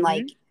 And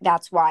like,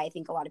 that's why I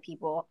think a lot of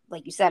people,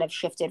 like you said, have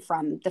shifted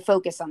from the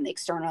focus on the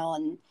external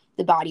and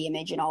the body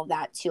image and all of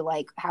that to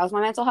like, how's my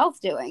mental health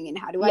doing? And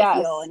how do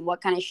I feel? And what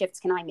kind of shifts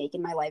can I make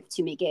in my life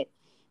to make it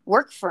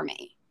work for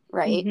me?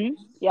 Right.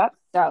 Yep.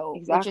 So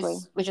exactly.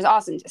 which is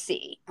awesome to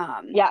see.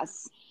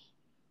 Yes.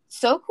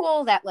 So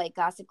cool that like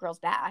Gossip Girl's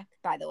back,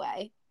 by the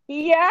way.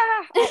 Yeah.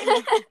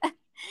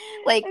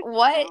 Like,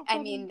 what? So I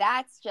mean,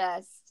 that's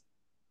just,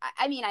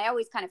 I mean, I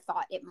always kind of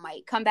thought it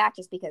might come back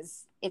just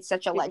because it's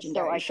such a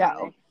legendary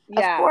show.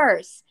 Yeah. Of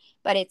course.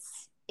 But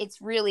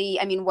it's really,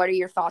 I mean, what are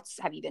your thoughts?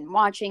 Have you been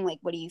watching? Like,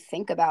 what do you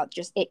think about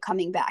just it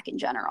coming back in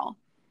general?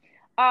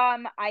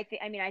 I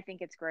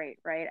think it's great,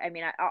 right? I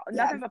mean,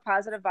 nothing but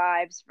positive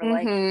vibes for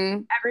like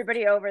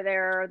everybody over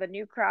there, the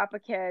new crop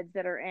of kids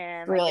that are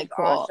in. Like, really it's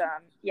cool.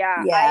 Awesome.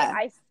 Yeah.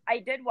 I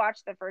did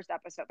watch the first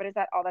episode, but is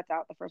that all that's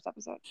out? The first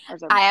episode?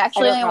 I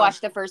actually only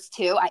watched the first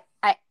two.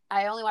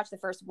 I only watched the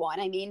first one,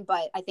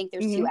 but I think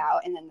there's two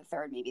out, and then the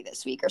third maybe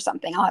this week or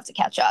something. I'll have to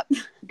catch up.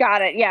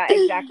 Got it. Yeah,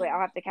 exactly.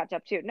 I'll have to catch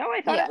up too. No,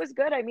 I thought it was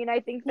good. I mean,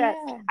 I think that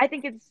I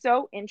think it's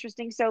so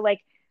interesting. So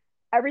like,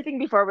 everything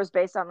before was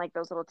based on like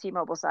those little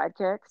T-Mobile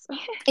sidekicks.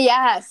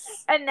 Yes.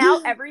 And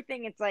now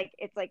everything it's like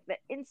the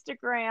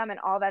Instagram and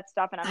all that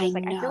stuff. And I'm just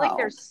like, I feel like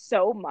there's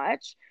so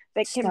much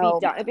that can be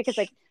done because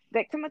like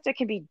so much that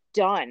can be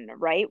done,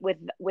 right? With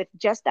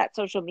just that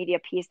social media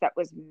piece that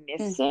was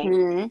missing.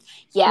 Mm-hmm.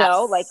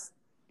 Yes. Like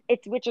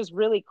it's, which is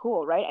really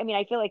cool, right? I mean,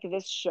 I feel like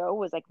this show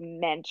was like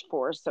meant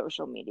for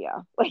social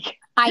media. Like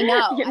I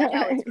know.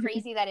 It's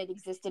crazy that it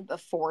existed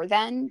before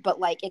then, but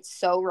like it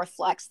so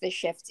reflects the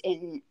shift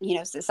in,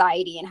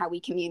 society and how we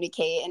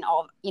communicate and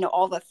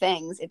all the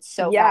things. It's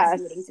so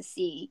fascinating to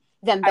see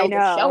them build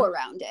a show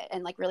around it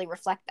and like really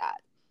reflect that.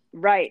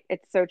 Right.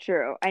 It's so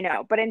true. I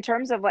know. But in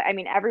terms of like, I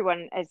mean,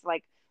 everyone is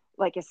like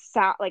it's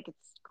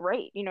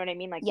great. You know what I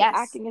mean? Like the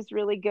acting is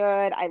really good.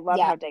 I love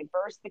how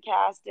diverse the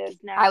cast is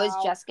now. I was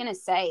just going to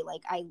say,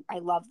 like, I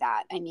love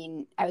that. I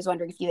mean, I was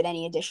wondering if you had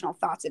any additional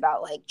thoughts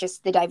about like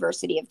just the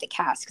diversity of the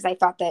cast. Cause I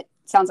thought that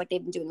sounds like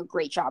they've been doing a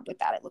great job with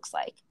that. It looks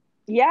like.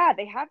 Yeah,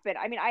 they have been.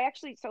 I mean,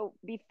 so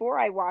before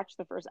I watched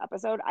the first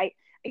episode,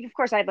 of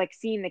course I'd like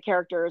seen the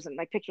characters and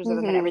like pictures of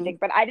them and everything,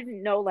 but I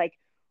didn't know like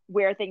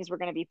where things were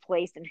going to be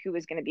placed and who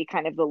was going to be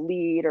kind of the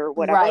lead or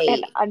whatever.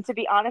 Right. And to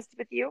be honest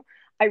with you,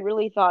 I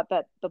really thought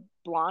that the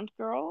blonde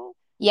girl,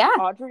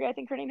 Audrey, I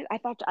think her name is,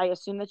 I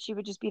assumed that she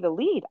would just be the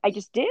lead. I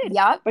just did.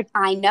 Yeah, but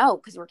I know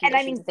because we're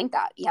conditioned to think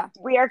that. Yeah,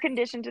 we are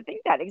conditioned to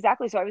think that,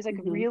 exactly. So I was like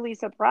really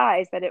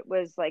surprised that it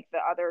was like the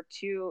other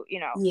two,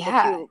 the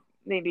two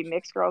maybe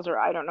mixed girls, or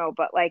I don't know,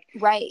 but like,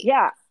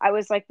 I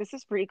was like, this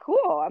is pretty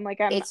cool. I'm like,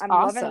 I'm awesome,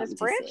 loving this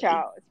branch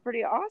out. It's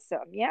pretty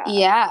awesome.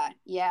 Yeah.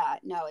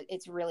 No,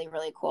 it's really,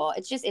 really cool.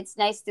 It's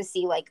nice to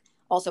see like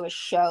also a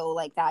show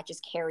like that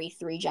just carry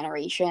 3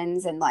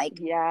 generations and like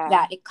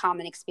that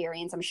common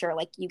experience. I'm sure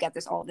like you get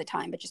this all the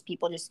time, but just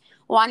people just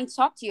wanting to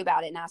talk to you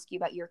about it and ask you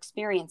about your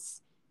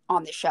experience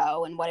on the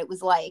show and what it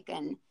was like.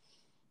 And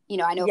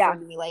I know for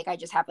me, like I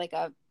just have like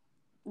a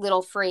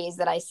little phrase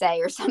that I say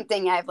or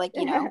something. I have like,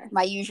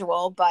 my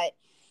usual, but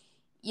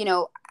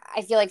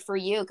I feel like for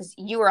you, because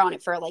you were on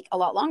it for like a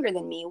lot longer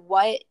than me,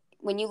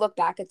 when you look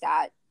back at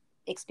that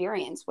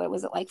experience, what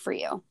was it like for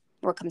you?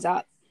 What comes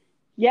up?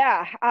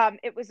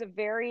 It was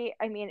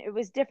it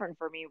was different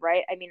for me,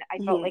 right? I mean, I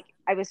felt like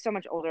I was so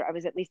much older. I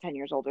was at least 10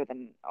 years older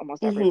than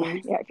almost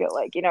everybody. I feel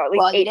like, at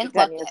least 8 to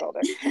 10 years older.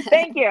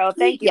 Thank you.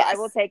 Yes. I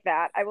will take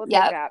that.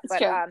 But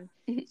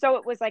so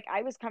it was like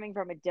I was coming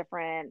from a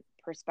different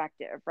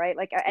perspective, right?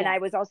 Like, and I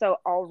was also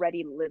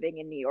already living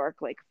in New York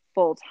like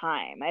full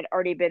time. I'd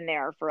already been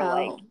there for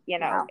 8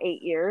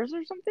 years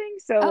or something.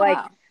 So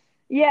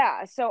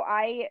so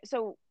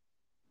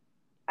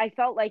I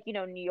felt like,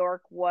 New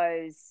York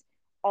was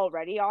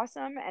already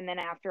awesome, and then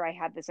after I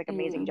had this like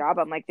amazing job,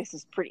 I'm like, this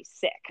is pretty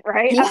sick,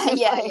 right?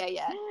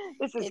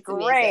 This is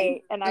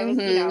great. And I was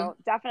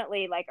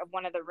definitely like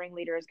one of the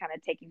ringleaders, kind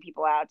of taking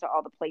people out to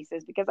all the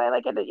places, because I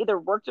like either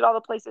worked at all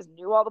the places,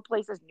 knew all the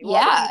places, knew all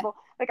the people.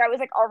 Like I was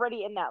like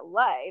already in that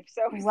life,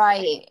 so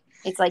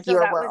it's like so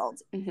your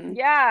world.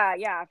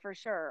 For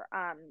sure.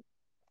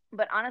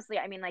 But honestly,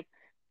 I mean, like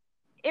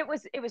it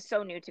was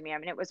so new to me. I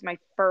mean, it was my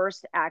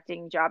first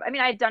acting job. I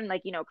mean, I had done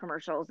like,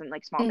 commercials and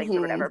like small things or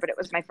whatever, but it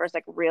was my first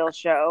like real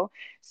show.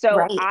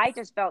 So I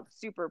just felt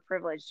super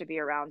privileged to be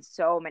around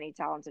so many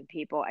talented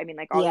people. I mean,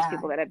 like all these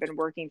people that have been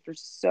working for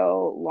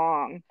so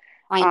long.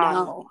 I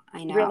know.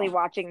 Really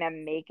watching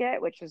them make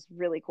it, which was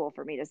really cool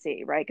for me to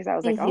see, right? Because I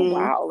was like, oh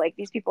wow, like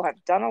these people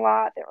have done a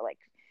lot. They were like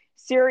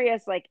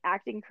serious like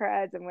acting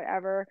creds and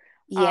whatever.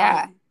 So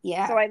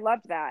I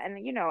loved that.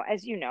 And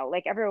as you know,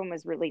 like everyone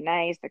was really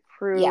nice, the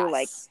crew,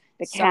 like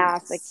the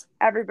cast, like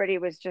everybody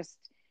was just,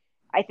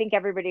 I think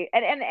everybody,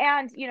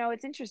 and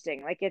it's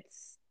interesting, like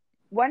it's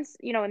once,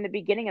 in the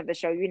beginning of the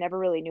show, you never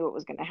really knew what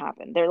was going to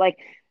happen. They're like,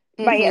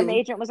 my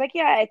agent was like,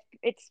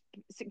 it's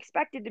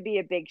expected to be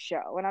a big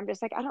show, and I'm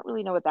just like, I don't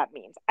really know what that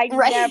means. I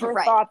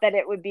never thought that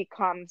it would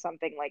become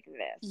something like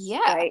this.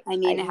 I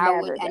mean, how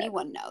would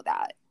anyone know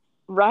that?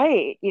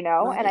 Right. And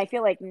I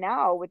feel like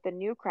now with the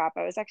new crop,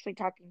 I was actually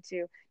talking to,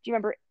 do you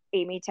remember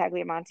Amy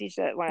Tagliamonte?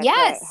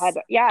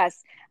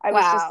 Yes. I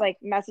was just like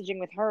messaging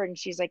with her, and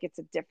she's like, it's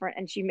a different,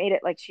 and she made it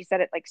like, she said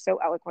it like so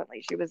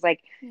eloquently. She was like,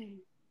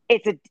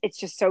 it's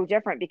just so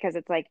different, because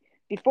it's like,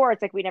 before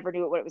it's like, we never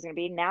knew what it was going to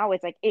be. Now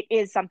it's like, it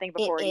is something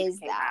before it even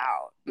came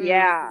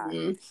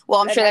out.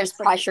 Well, I'm sure there's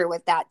pressure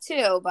with that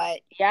too,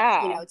 but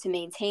to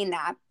maintain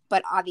that,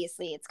 but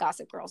obviously it's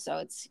Gossip Girl, so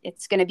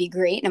it's going to be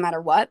great no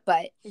matter what,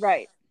 but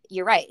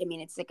you're right. I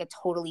mean, it's like a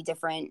totally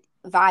different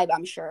vibe,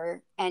 I'm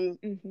sure. And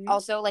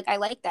also, like, I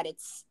like that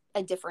it's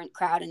a different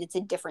crowd and it's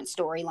a different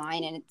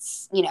storyline, and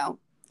it's,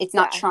 it's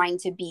not trying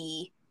to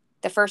be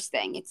the first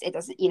thing. It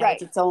doesn't,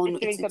 it's its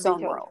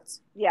own world.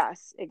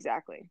 Yes,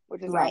 exactly.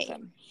 Which is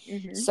awesome.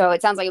 So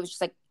it sounds like it was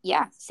just like,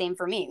 same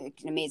for me. Like,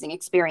 an amazing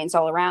experience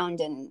all around,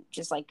 and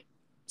just like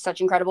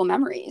such incredible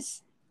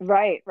memories.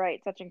 Right.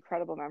 Such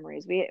incredible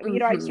memories. We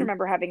I just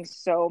remember having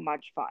so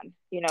much fun.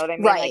 You know what I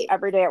mean? Like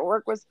every day at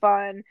work was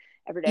fun.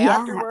 Every day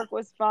after work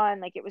was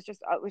fun. Like it was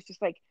just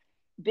like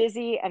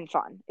busy and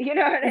fun. You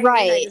know what I mean?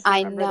 Right.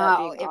 I just remember that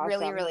being It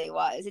really, awesome. really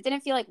was. It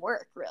didn't feel like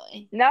work,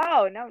 really.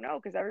 No,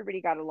 because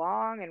everybody got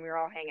along and we were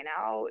all hanging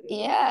out. And,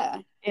 Yeah.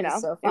 you It was know,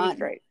 so it was fun.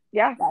 great.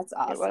 Yeah. That's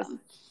It was awesome.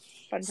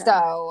 fun time.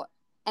 So,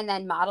 and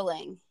then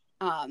modeling,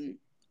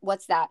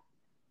 what's that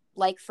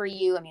like for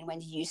you? I mean, when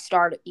did you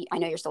start? I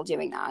know you're still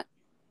doing that.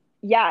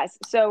 Yes.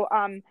 So,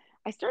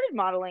 I started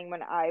modeling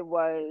when I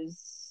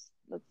was,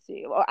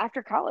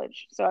 after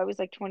college. So I was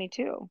like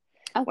 22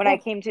 when I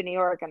came to New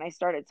York and I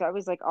started. So I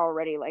was like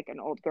already like an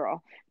old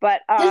girl,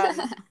 but,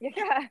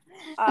 yeah.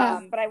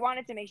 But I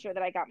wanted to make sure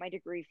that I got my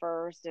degree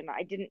first, and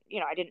I didn't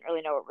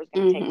really know what was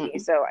going to take me.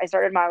 So I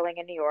started modeling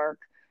in New York.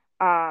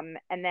 And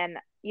then,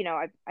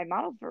 I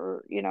modeled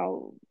for,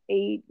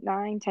 8,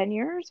 9, 10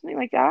 years, something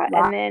like that.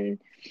 Wow.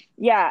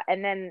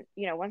 And then,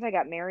 once I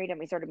got married and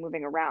we started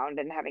moving around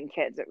and having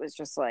kids, it was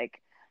just like,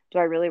 do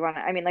I really want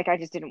to, I mean, like, I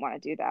just didn't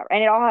want to do that.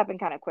 And it all happened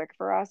kind of quick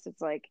for us.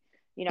 It's like,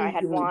 I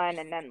had one,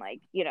 and then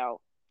like,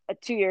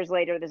 2 years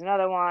later, there's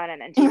another one.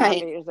 And then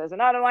 2.5 years, there's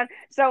another one.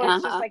 So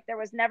it's just like, there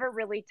was never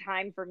really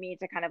time for me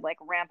to kind of like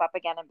ramp up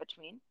again in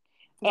between.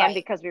 And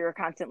because we were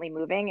constantly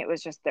moving, it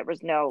was just, there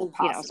was no,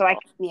 Impossible.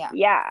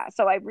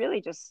 So I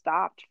really just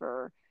stopped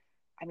for,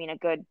 I mean, a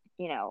good,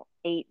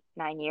 8,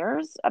 9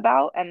 years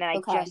about. And then I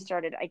just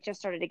started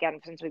again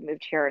since we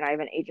moved here, and I have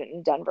an agent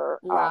in Denver.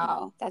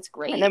 Wow. That's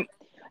great.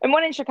 And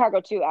one in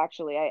Chicago too,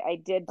 actually. I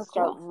did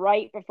start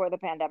right before the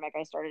pandemic.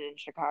 I started in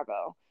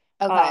Chicago.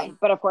 Okay.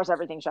 But of course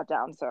everything shut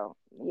down. So,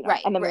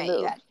 and then we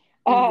moved.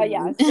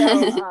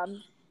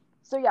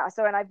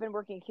 And I've been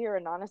working here,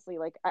 and honestly,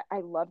 like, I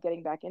love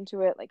getting back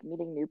into it, like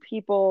meeting new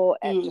people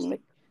and just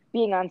like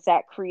being on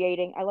set,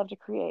 creating. I love to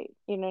create,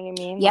 you know what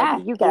I mean? Yeah.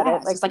 Like, you get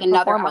it. Like, it's like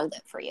another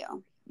outlet for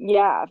you.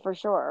 Yeah, for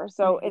sure.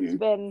 So it's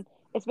been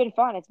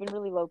fun. It's been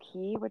really low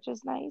key, which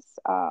is nice.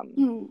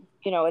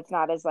 It's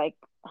not as like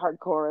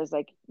hardcore as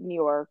like New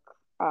York.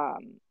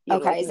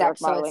 Is that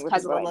so? It's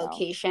because of the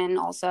location,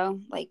 also,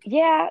 like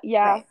yeah.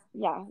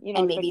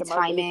 And maybe like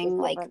timing,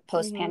 like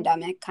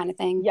post-pandemic kind of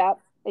thing. Yep,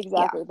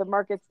 exactly. The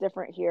market's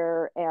different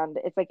here, and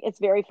it's like it's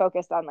very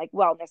focused on like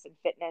wellness and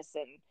fitness,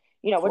 and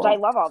which I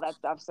love all that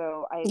stuff.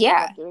 So I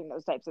love doing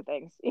those types of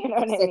things. You know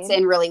what I mean? It fits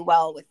in really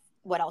well with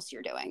what else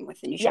you're doing with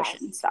the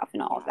nutrition stuff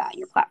and all of that in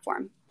your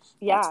platform.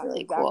 Yeah, that's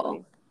really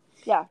cool.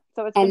 Yeah,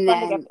 so it's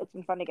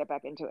been fun to get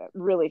back into it.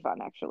 Really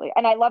fun, actually.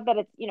 And I love that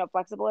it's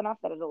flexible enough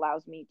that it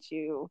allows me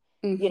to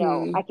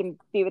I can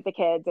be with the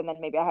kids, and then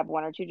maybe I have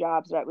 1 or 2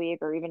 jobs that week,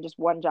 or even just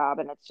one job,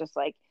 and it's just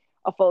like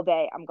a full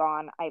day. I'm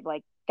gone. I've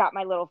like got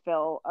my little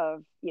fill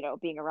of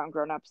being around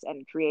grown-ups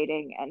and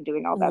creating and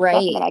doing all that stuff,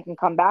 and then I can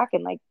come back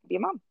and like be a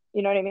mom.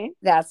 You know what I mean?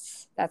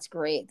 That's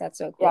great. That's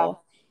so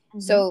cool. Yeah.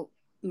 So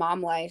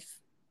mom life,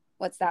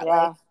 what's that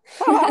like?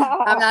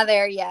 I'm not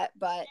there yet,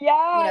 but soon.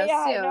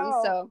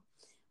 So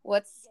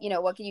what's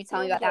what can you tell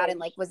me about that? And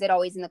like, was it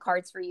always in the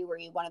cards for you? Were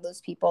you one of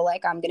those people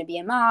like, I'm gonna be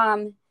a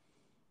mom?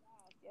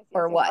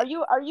 Or what?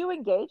 Are you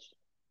engaged?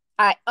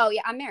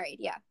 I'm married.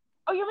 Yeah.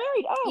 Oh, you're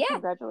married. Oh, yeah.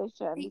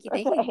 Congratulations.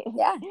 Thank you.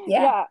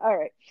 Yeah. All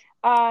right.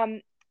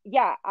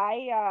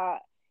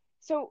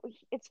 So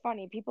it's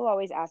funny. People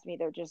always ask me,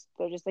 they're just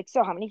like,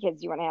 so how many kids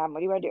do you want to have? What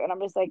do you want to do? And I'm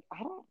just like,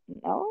 I don't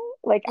know.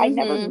 Like, I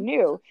never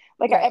knew.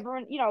 Like,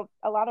 everyone,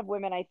 a lot of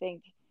women, I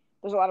think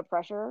there's a lot of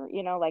pressure,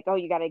 like, oh,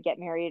 you got to get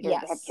married or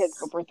have kids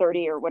before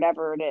 30 or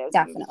whatever it is.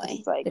 Definitely.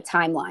 It's like the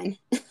timeline.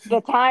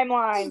 The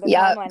timeline.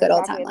 Good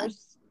old timeline.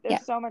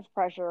 There's so much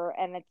pressure,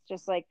 and it's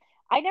just like,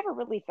 I never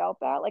really felt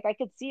that. Like, I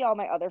could see all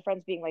my other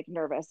friends being like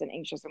nervous and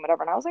anxious and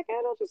whatever. And I was like,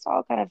 it'll just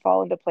all kind of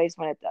fall into place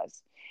when it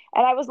does.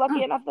 And I was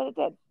lucky enough that it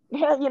did. You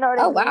know what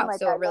I mean? Wow. Like,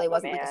 so it really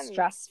wasn't like a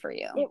stress for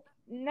you.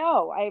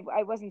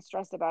 I wasn't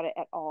stressed about it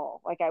at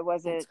all. Like, I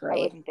wasn't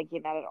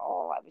thinking that at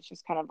all. I was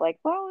just kind of like,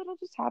 well, it'll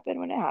just happen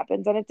when it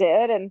happens. And it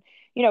did. And,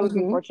 we've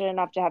been fortunate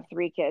enough to have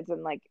 3 kids,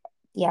 and like,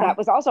 that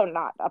was also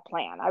not a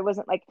plan. I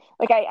wasn't like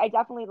I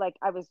definitely like,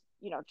 I was,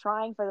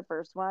 trying for the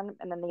first one,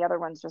 and then the other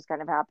ones just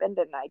kind of happened,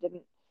 and I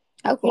didn't.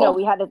 Oh, cool.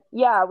 We had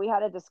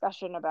a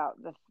discussion about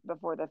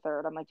before the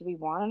third. I'm like, do we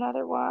want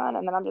another one?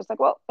 And then I'm just like,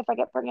 well, if I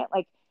get pregnant,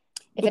 like,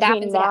 if it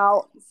happens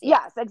now,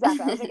 yes,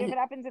 exactly. I was like, if it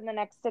happens in the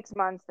next 6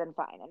 months, then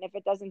fine. And if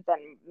it doesn't,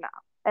 then no.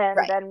 And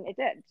then it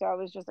did. So I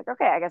was just like,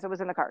 okay, I guess it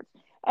was in the cards.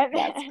 And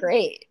that's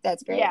great.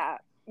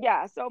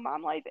 Yeah. So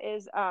mom life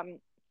is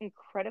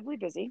incredibly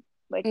busy.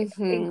 Like,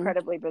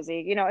 incredibly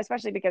busy,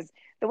 especially because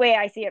the way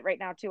I see it right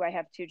now too, I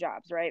have 2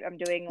 jobs, right? I'm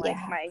doing like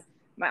my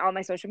all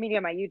my social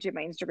media, my YouTube,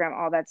 my Instagram,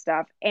 all that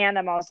stuff. And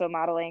I'm also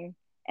modeling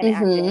and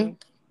acting,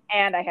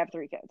 and I have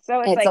 3 kids.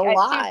 So it's like a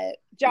lot. 2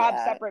 jobs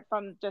separate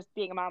from just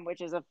being a mom, which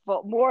is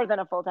more than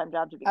a full-time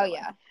job to be.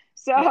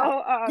 So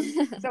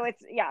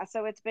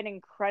it's been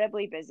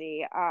incredibly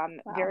busy,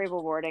 very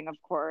rewarding,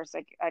 of course.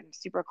 Like, I'm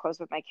super close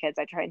with my kids.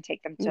 I try and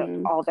take them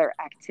to all their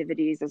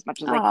activities as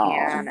much as I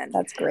can, and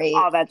that's great.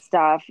 All that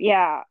stuff.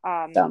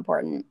 So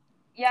important.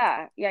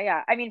 Yeah.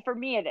 I mean, for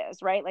me it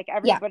is, right? Like,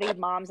 everybody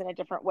moms in a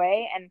different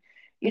way, and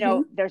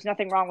there's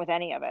nothing wrong with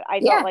any of it.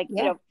 I felt like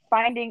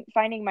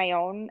finding my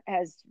own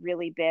has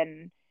really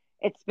been,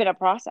 it's been a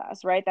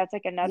process, right? That's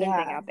like another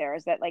thing out there,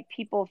 is that like,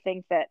 people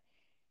think that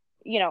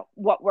you know,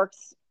 what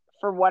works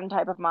for one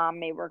type of mom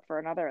may work for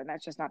another, and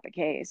that's just not the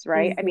case,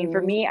 right? I mean,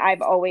 for me,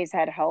 I've always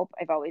had help.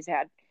 I've always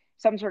had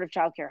some sort of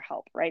childcare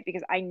help, right?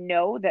 Because I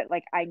know that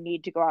like I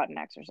need to go out and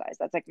exercise.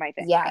 That's like my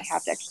thing. I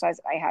have to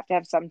exercise. I have to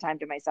have some time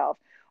to myself,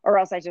 or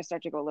else I just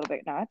start to go a little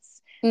bit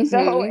nuts.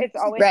 So it's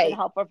always been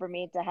helpful for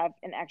me to have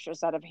an extra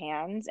set of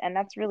hands, and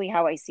that's really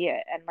how I see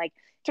it. And like,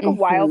 it took a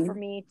while for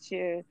me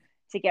to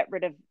get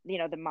rid of, you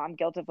know, the mom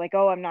guilt of like,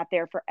 oh, I'm not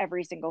there for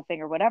every single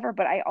thing or whatever.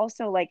 But I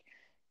also like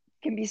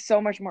can be so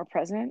much more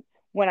present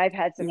when I've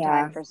had some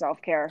time for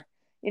self-care.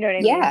 You know what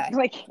I mean?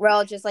 Like,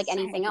 well, just like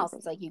anything else,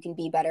 it's like you can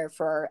be better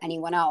for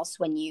anyone else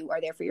when you are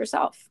there for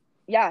yourself.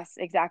 Yes,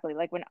 exactly.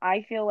 Like when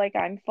I feel like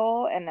I'm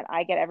full and that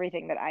I get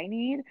everything that I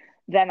need,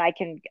 then I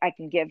can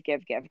give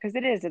because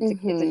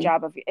it's a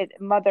job of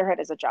motherhood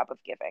is a job of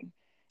giving.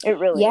 It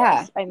really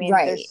is. I mean,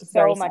 there's it's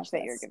so much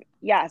that you're giving.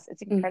 Yes,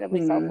 it's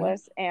incredibly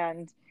selfless,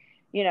 and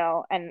you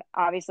know, and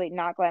obviously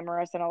not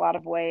glamorous in a lot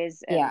of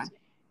ways. And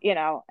you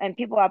know, and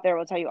people out there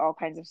will tell you all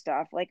kinds of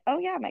stuff like, oh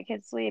yeah, my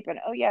kids sleep, and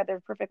oh yeah, they're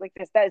perfect like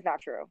this. That is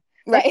not true.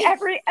 Right. Like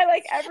every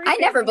I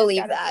never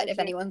believe that if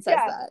anyone says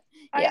that.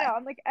 I know.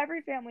 I'm like,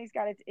 every family's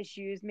got its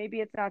issues. Maybe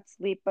it's not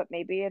sleep, but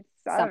maybe it's,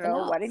 I something don't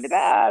know, else. Wetting the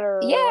bed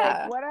or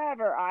like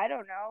whatever. I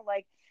don't know.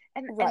 Like,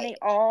 and they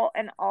all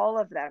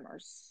of them are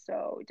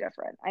so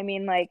different. I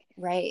mean, like,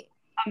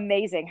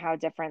 amazing how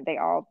different they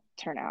all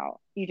turn out.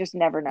 You just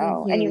never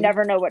know. And you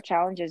never know what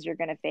challenges you're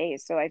going to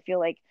face. So I feel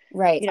like,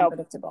 you know,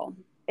 unpredictable.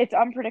 It's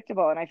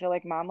unpredictable. And I feel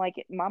like mom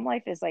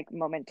life is like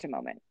moment to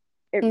moment.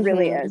 It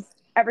really is.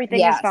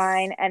 Everything is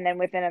fine. And then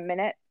within a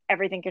minute,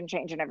 everything can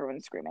change and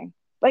everyone's screaming.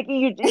 Like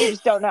you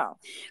just don't know.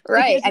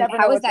 Right. Like,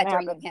 how was that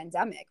during the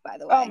pandemic, by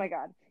the way? Oh my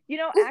God. You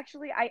know,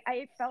 actually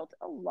I felt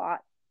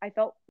I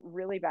felt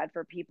really bad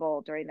for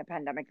people during the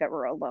pandemic that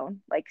were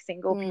alone, like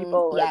single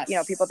people or, you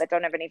know, people that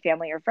don't have any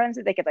family or friends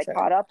that they could like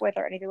caught up with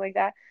or anything like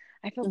that.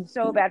 I felt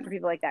so bad for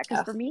people like that.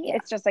 Cause for me,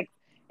 it's just like,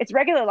 it's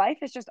regular life.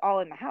 It's just all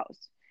in the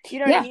house. You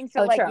know what I mean?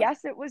 So like,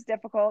 yes, it was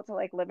difficult to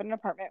like live in an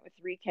apartment with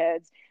 3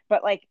 kids,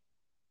 but like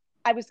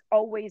I was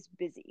always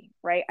busy,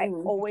 right? I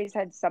always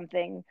had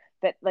something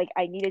that like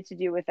I needed to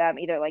do with them,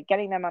 either like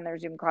getting them on their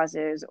Zoom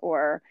classes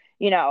or,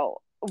 you know,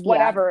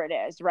 whatever it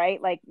is,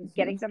 right? Like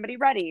getting somebody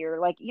ready or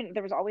like, you know,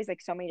 there was always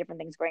like so many different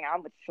things going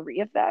on with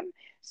 3 of them.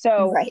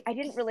 So I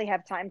didn't really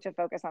have time to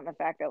focus on the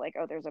fact that like,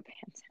 oh, there's a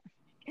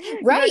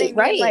pandemic. Right.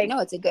 Like, no,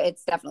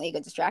 it's definitely a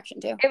good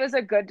distraction too. It was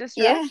a good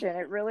distraction.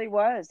 It really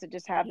was to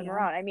just have them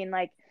around. I mean,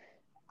 like,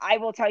 I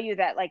will tell you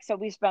that, like, so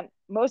we spent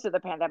most of the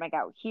pandemic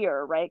out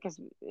here, right? Because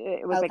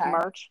it was like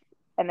March,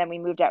 and then we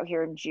moved out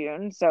here in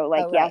June. So,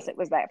 like, yes, it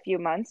was that few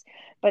months.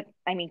 But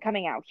I mean,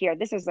 coming out here,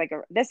 this is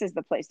this is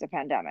the place to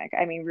pandemic.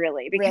 I mean,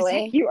 really, because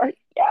like, you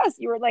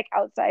were like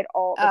outside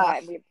all the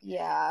time. We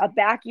have a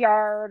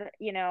backyard,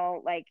 you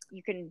know, like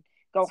you can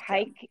go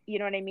hike. You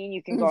know what I mean?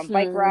 You can go on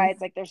bike rides.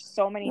 Like, there's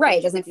so many. Right,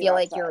 it doesn't feel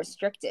like you're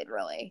restricted,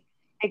 really.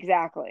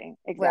 Exactly.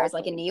 Whereas,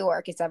 like in New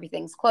York, it's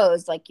everything's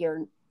closed. Like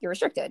you're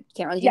restricted. You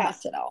can't really do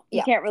much at all.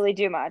 You can't really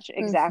do much.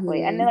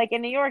 Exactly. And then like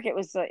in New York, it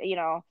was, you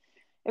know,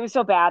 it was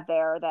so bad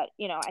there that,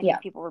 you know, I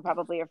think people were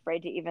probably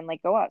afraid to even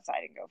like go outside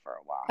and go for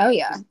a walk. Oh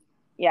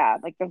yeah.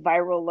 Like the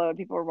viral load.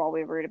 People were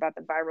always worried about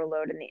the viral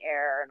load in the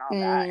air and all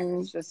that.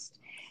 And it's just,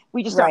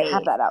 we just don't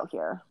have that out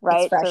here.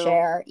 Right. It's fresh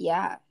air.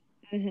 Yeah.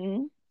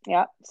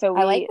 Yeah. So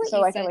I like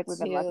what I feel like we've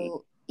been lucky.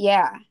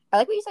 Yeah. I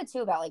like what you said too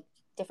about like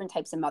different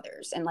types of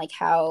mothers and like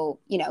how,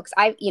 you know, because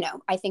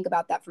I think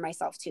about that for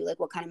myself too, like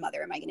what kind of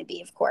mother am I going to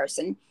be, of course.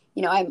 And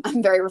you know,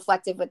 I'm very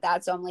reflective with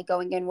that, so I'm like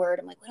going inward.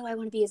 I'm like, what do I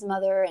want to be as a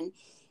mother? And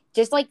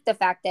just like the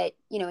fact that,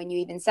 you know, and you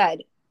even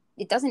said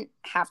it doesn't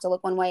have to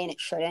look one way, and it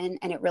shouldn't,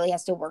 and it really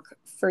has to work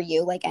for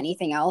you like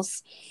anything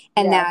else.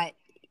 And that,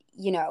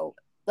 you know,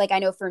 like I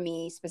know for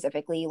me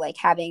specifically, like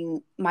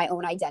having my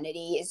own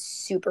identity is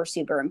super,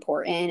 super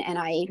important.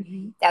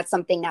 And that's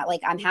something that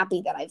like I'm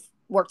happy that I've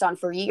worked on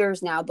for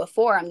years now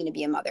before I'm going to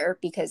be a mother,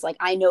 because like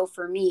I know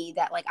for me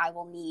that like I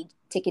will need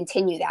to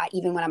continue that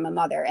even when I'm a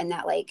mother, and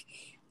that like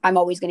I'm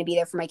always going to be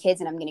there for my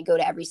kids and I'm going to go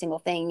to every single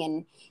thing,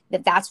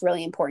 and that's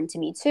really important to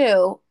me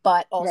too.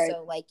 But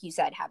also, like you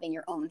said, having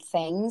your own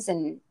things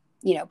and,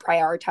 you know,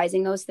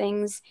 prioritizing those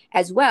things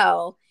as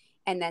well.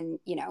 And then,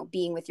 you know,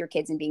 being with your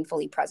kids and being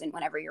fully present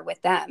whenever you're with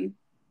them.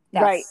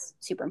 That's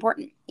super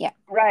important. Yeah.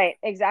 Right.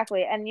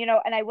 Exactly. And, you know,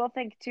 and I will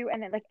think too,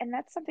 and like, and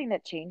that's something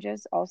that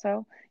changes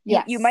also.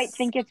 You might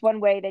think it's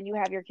one way, then you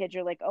have your kids,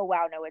 you're like, oh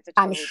wow, no, it's a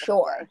totally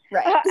different way.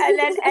 Right.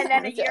 and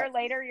then a year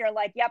later, you're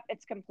like, yep,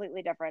 it's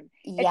completely different.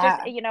 It's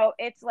just, you know,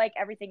 it's like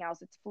everything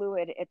else. It's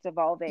fluid. It's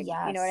evolving. You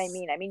know what I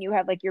mean? I mean, you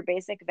have like your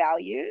basic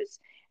values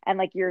and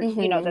like your,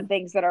 you know, the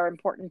things that are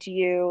important to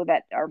you,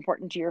 that are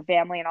important to your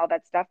family and all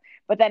that stuff.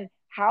 But then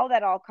how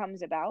that all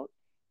comes about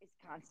is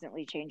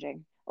constantly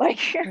changing. Like,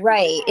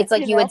 it's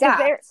like you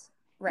adapt.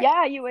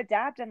 Yeah, you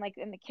adapt, and like,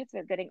 and the kids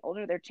are getting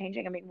older, they're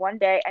changing. I mean, one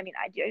day, I mean,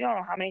 I don't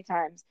know how many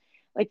times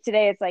like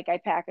today it's like I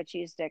pack a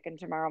cheese stick and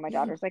tomorrow my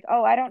daughter's like,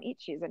 oh, I don't eat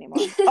cheese anymore.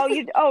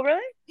 Oh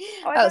really?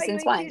 Oh, I Oh, thought you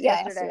since ate when? cheese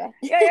Yeah, yesterday.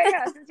 yesterday.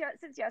 Yeah.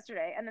 Since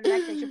yesterday. And then the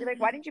next day she'll be like,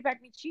 why didn't you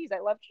pack me cheese? I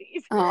love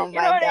cheese. Oh You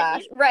know my what I gosh.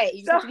 mean? Right. You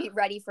just So have to be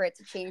ready for it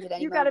to change at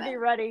any you got to be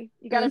moment. ready.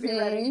 You got to be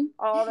ready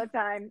all the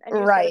time. And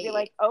you just got to be Right.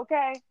 like,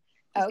 okay,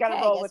 just got to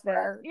Okay, I roll guess with it.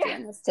 we're Yeah.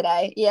 doing this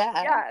today. Yeah.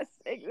 Yes,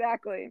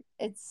 exactly.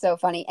 It's so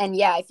funny. And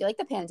yeah, I feel like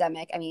the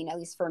pandemic, I mean, at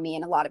least for me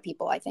and a lot of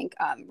people, I think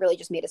really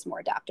just made us more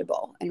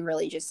adaptable and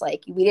really just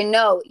like, we didn't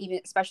know, even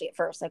especially at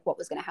first, like what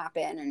was going to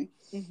happen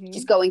and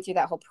just going through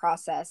that whole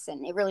process.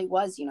 And it really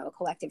was, you know, a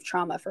collective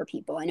trauma for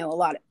people. I know a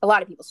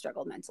lot of people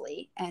struggled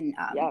mentally and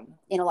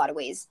in a lot of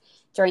ways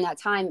during that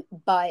time.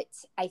 But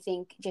I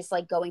think just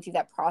like going through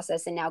that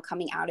process and now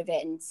coming out of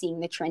it and seeing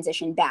the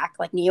transition back,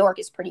 like New York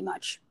is pretty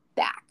much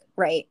back,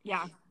 right?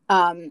 Yeah.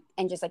 And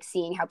just like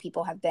seeing how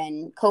people have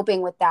been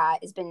coping with that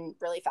has been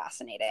really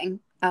fascinating.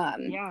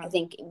 I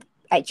think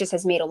it just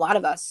has made a lot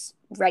of us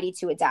ready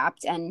to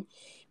adapt and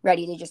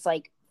ready to just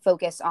like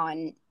focus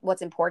on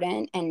what's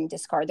important and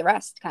discard the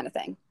rest kind of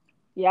thing.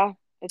 Yeah,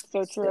 it's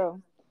so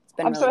true.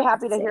 I'm really so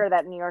happy to hear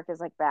that New York is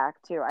like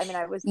back too. I mean,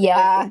 I was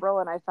there in April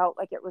and I felt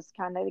like it was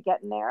kind of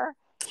getting there.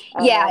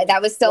 Yeah,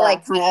 that was still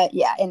like kind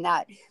of in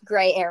that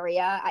gray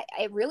area.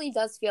 It really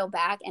does feel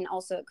back, and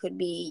also it could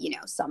be, you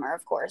know, summer,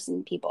 of course,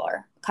 and people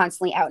are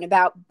constantly out and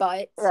about.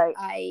 But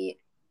I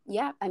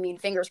mean,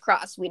 fingers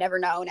crossed. We never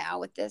know now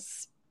with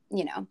this,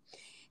 you know,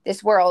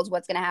 this world,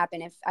 what's going to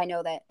happen. If I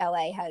know that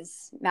LA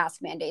has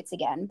mask mandates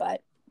again,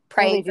 but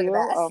praying for the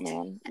best. Oh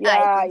man,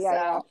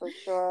 yeah, for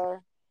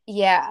sure.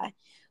 Yeah.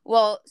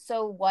 Well,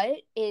 so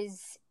what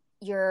is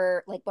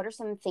what are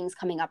some things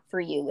coming up for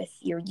you with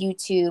your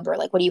YouTube, or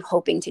like what are you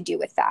hoping to do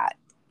with that,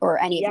 or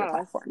any of your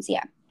platforms?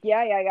 Yeah.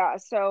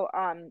 So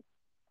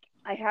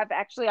I have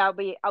actually I'll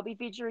be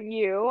featuring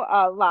you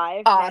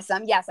live.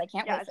 Awesome. Yes, I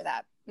can't wait for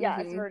that.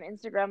 Yes, for an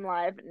Instagram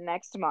live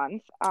next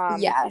month.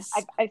 Yes.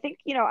 I think,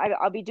 you know,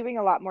 I'll be doing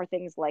a lot more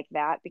things like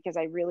that because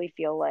I really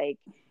feel like,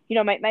 you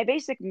know, my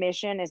basic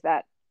mission is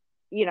that,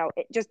 you know,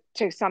 just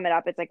to sum it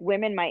up, it's like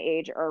women my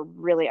age are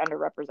really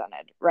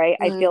underrepresented, right?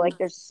 I feel like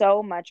there's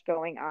so much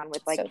going on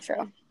with like, so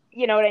true.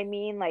 You know what I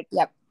mean? Like,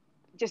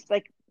 just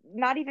like,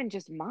 not even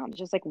just moms,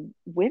 just like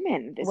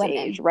women this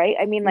age, right?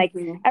 I mean, like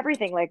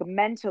everything, like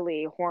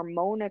mentally,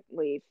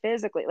 hormonally,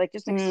 physically, like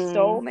just like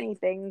so many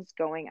things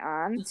going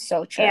on.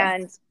 So true.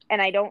 And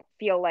I don't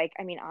feel like,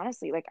 I mean,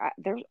 honestly, like I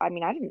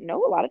didn't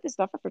know a lot of this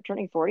stuff after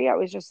turning 40. I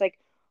was just like,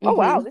 oh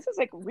wow, this is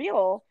like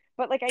real.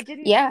 But like I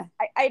didn't,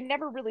 I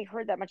never really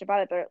heard that much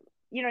about it. But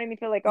you know what I mean?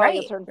 Feel like, oh,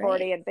 you'll turn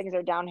 40 and things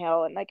are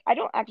downhill. And like, I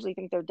don't actually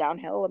think they're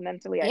downhill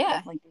mentally. I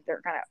definitely think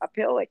they're kind of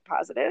uphill, like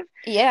positive.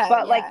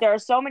 But like, there are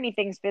so many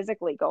things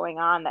physically going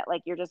on that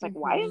like, you're just like,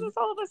 why is this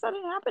all of a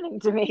sudden happening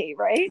to me?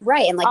 Right.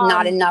 Right. And like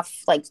not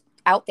enough like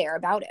out there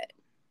about it.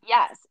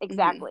 Yes,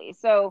 exactly.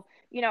 So,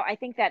 you know, I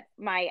think that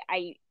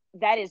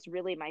that is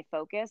really my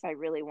focus. I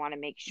really want to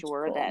make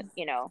sure that,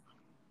 you know,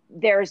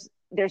 there's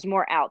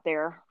more out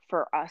there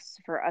for us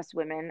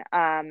women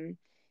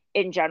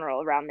in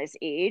general around this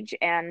age.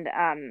 And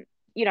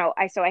you know,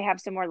 I have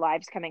some more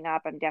lives coming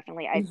up. I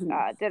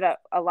did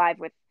a live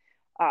with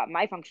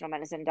my functional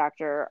medicine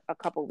doctor a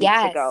couple weeks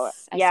ago.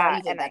 I saw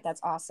you did that.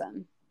 That's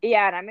awesome.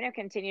 Yeah, and I'm going to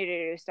continue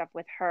to do stuff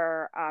with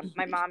her.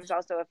 My mom's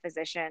also a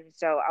physician,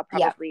 so I'll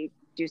probably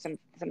do some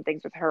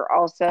things with her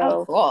also.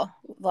 Oh, cool.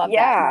 Love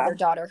that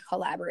mother-daughter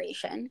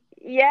collaboration.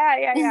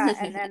 Yeah.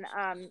 And then,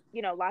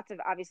 you know, lots of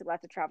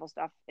travel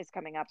stuff is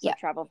coming up. So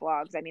travel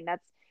vlogs. I mean,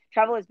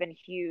 travel has been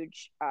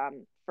huge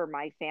for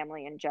my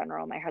family in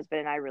general. My husband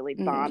and I really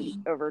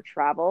bond over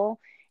travel.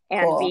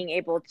 And being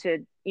able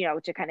to, you know,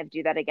 to kind of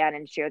do that again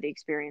and share the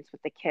experience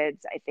with the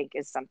kids, I think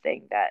is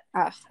something that,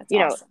 you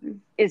know,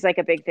 is like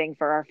a big thing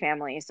for our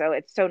family. So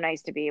it's so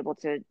nice to be able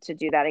to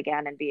do that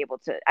again and be able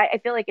to, I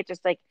feel like it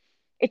just like,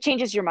 it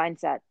changes your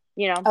mindset,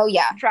 you know? Oh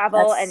yeah.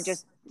 Travel and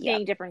just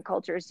seeing different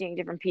cultures, seeing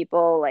different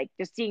people, like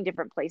just seeing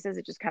different places.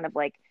 It just kind of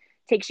like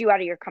takes you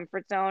out of your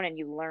comfort zone and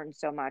you learn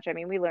so much. I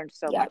mean, we learned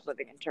so much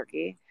living in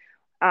Turkey.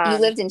 You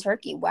lived in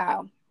Turkey.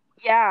 Wow.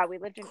 Yeah, we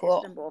lived in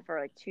Istanbul for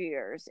like 2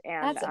 years,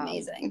 and that's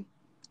amazing.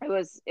 It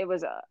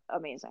was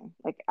amazing,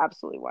 like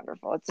absolutely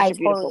wonderful. It's such a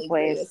beautiful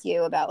place. Agree with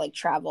you about like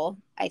travel.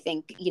 I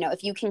think, you know,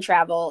 if you can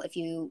travel, if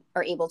you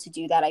are able to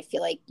do that, I feel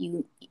like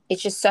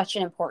it's just such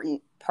an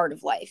important part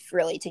of life,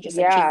 really, to just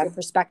like change your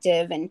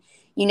perspective, and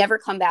you never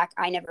come back.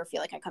 I never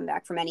feel like I come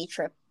back from any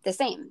trip the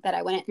same that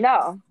I went in.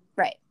 No,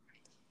 right?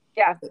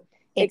 Yeah,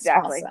 it's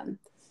awesome.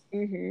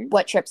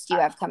 What trips do you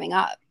have coming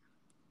up?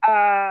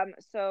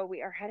 So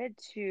we are headed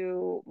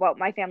to, well,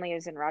 my family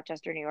is in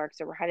Rochester, New York,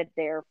 so we're headed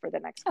there for the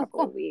next couple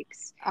of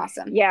weeks.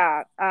 Awesome.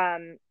 Yeah.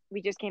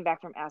 We just came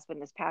back from Aspen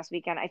this past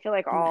weekend. I feel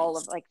like all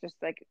of like, just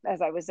like,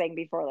 as I was saying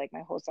before, like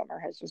my whole summer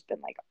has just been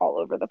like all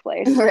over the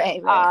place.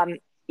 Right.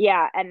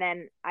 Yeah. And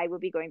then I will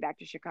be going back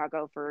to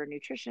Chicago for a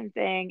nutrition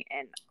thing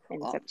in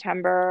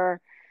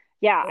September.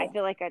 Yeah. Cool. I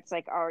feel like it's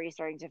like already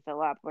starting to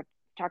fill up. We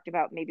talked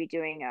about maybe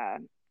doing a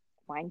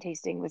wine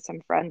tasting with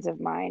some friends of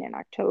mine in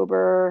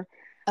October.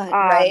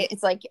 Right.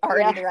 It's like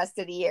already the rest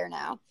of the year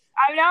now.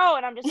 I know.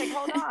 And I'm just like,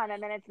 hold on.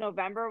 And then it's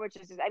November, which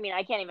is, I mean,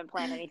 I can't even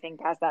plan anything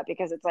past that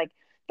because it's like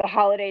the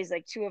holidays,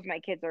 like two of my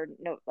kids are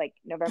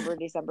November,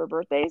 December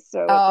birthdays.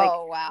 So it's like,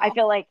 wow. I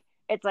feel like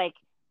it's like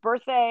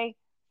birthday,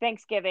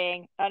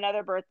 Thanksgiving,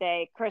 another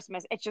birthday,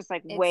 Christmas. It's just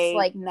like way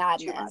like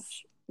madness. too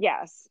much.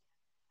 Yes.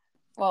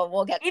 Well,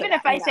 we'll get to even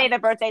that, if I say the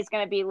birthday is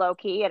going to be low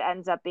key, it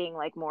ends up being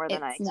like more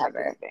than I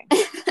expected it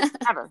to be.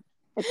 Never.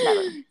 It's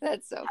never.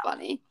 That's so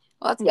funny.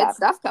 Well, that's good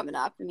stuff coming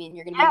up. I mean,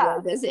 you're going to be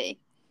really busy.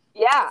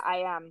 Yeah,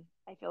 I am.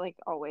 I feel like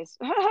always.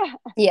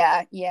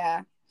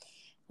 Yeah.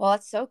 Well,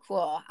 it's so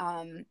cool.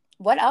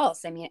 What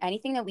else? I mean,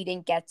 anything that we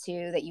didn't get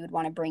to that you would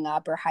want to bring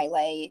up or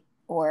highlight,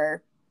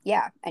 or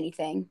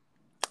anything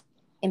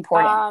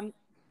important?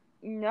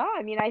 No,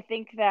 I mean, I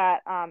think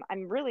that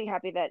I'm really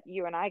happy that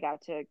you and I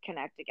got to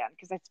connect again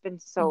because it's been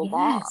so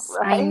long.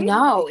 Right? I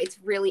know. It's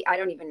really, I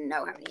don't even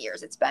know how many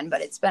years it's been,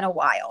 but it's been a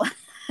while.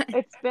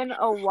 It's been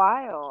a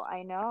while.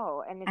 I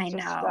know. And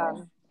it's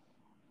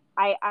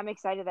I'm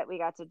excited that we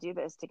got to do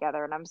this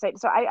together, and I'm excited.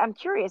 So I'm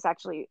curious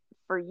actually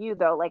for you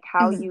though, like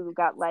how you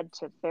got led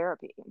to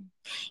therapy.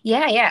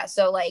 Yeah.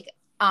 So like,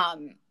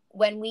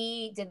 when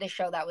we did the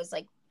show, that was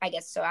like, I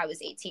guess, so I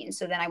was 18.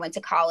 So then I went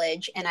to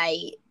college and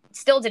I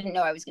still didn't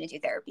know I was going to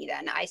do therapy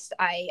then.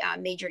 I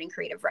majored in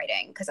creative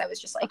writing because I was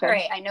just like, all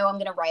right, I know I'm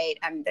going to write.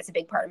 That's a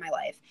big part of my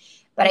life.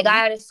 But I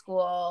got out of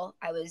school.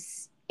 I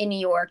was in New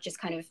York, just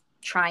kind of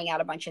trying out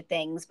a bunch of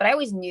things. But I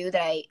always knew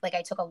that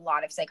I took a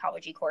lot of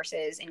psychology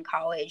courses in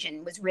college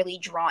and was really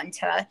drawn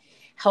to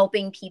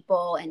helping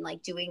people and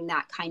like doing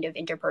that kind of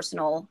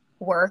interpersonal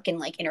work and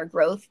like inner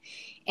growth.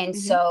 And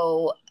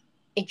so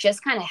it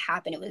just kind of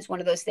happened. It was one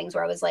of those things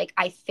where I was like,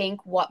 I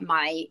think what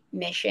my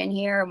mission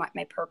here,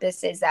 my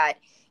purpose is that,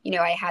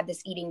 I had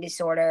this eating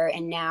disorder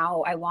and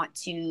now I want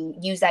to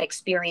use that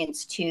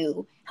experience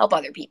to help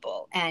other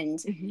people. And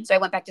so I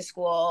went back to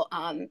school,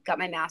 got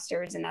my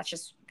master's, and that's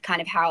just kind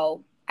of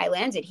how I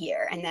landed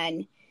here. And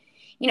then,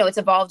 it's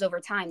evolved over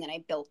time. Then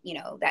I built,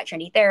 that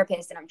Trendy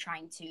Therapist, and I'm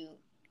trying to,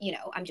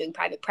 I'm doing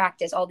private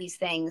practice, all these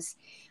things.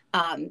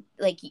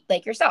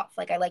 Like yourself,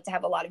 like I like to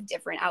have a lot of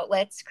different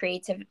outlets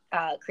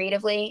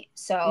creatively.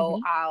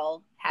 So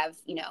I'll have,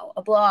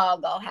 a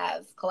blog, I'll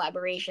have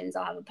collaborations,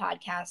 I'll have a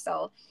podcast,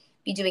 I'll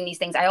be doing these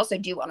things. I also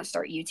do want to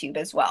start YouTube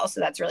as well. So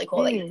that's really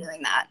cool that you're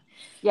doing that.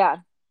 Yeah.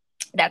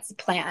 That's the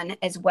plan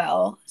as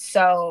well.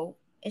 So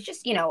it's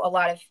just, a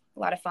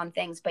lot of fun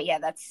things, but yeah,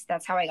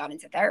 that's how I got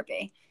into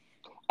therapy.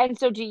 And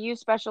so do you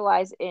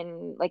specialize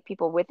in like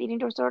people with eating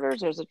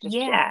disorders, or is it just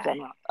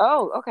general?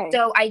 Oh, okay.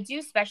 So I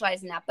do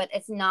specialize in that, but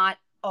it's not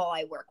all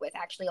I work with.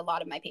 Actually, a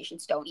lot of my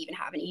patients don't even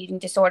have an eating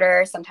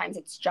disorder. Sometimes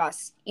it's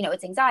just,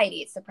 it's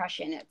anxiety, it's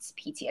depression, it's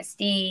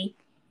PTSD,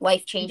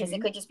 life changes.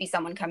 It could just be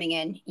someone coming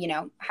in,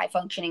 high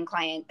functioning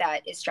client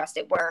that is stressed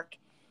at work,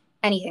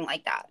 anything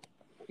like that.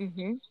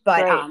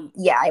 But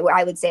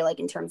I would say like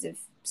in terms of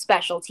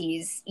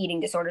specialties, eating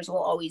disorders will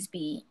always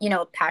be,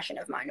 a passion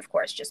of mine, of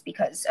course, just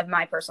because of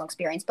my personal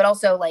experience, but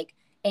also like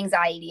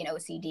anxiety and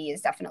OCD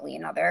is definitely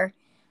another.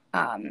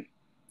 And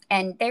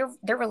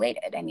they're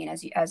related. I mean,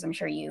 as I'm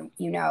sure you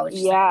know,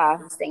 it's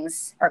just these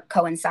things are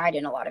coincide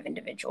in a lot of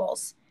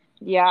individuals.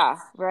 Yeah,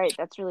 right.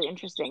 That's really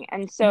interesting.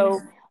 And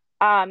so,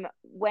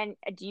 when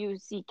do you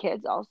see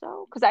kids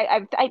also? Because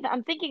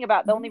I'm thinking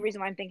about, the only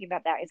reason why I'm thinking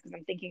about that is because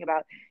I'm thinking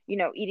about,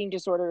 eating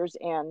disorders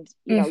and,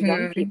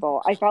 young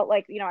people. I felt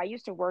like, I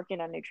used to work in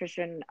a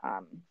nutrition,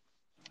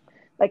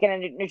 like in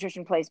a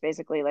nutrition place,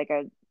 basically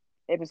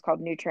it was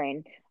called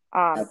Nutrain,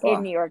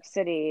 in New York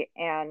City.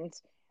 And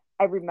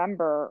I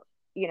remember,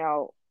 it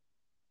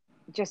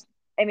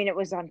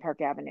was on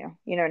Park Avenue,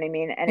 you know what I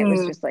mean? And it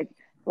was just like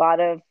a lot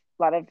of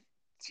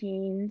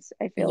teens,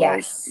 I feel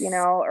like,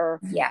 or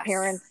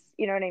parents,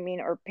 you know what I mean?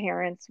 Or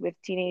parents with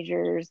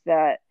teenagers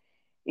that,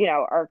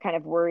 are kind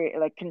of worried,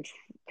 like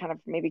kind of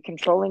maybe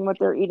controlling what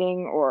they're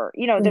eating, or,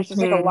 there's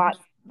just like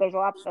there's a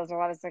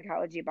lot of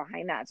psychology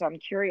behind that. So I'm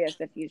curious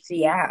if you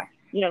see,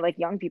 like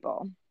young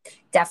people.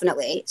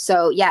 Definitely.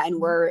 So and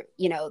we're,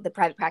 the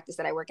private practice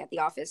that I work at, the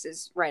office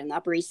is right on the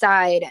Upper East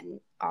Side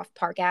and off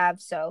Park Ave.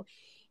 So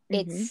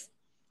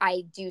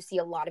I do see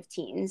a lot of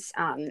teens,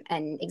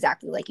 and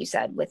exactly like you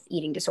said, with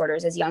eating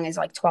disorders as young as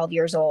like 12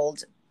 years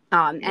old.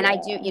 And I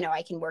do,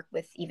 I can work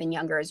with even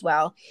younger as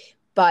well,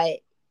 but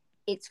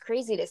it's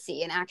crazy to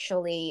see. And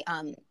actually,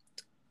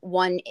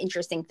 one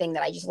interesting thing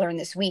that I just learned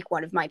this week,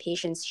 one of my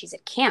patients, she's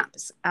at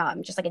camps,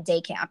 just like a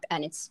day camp,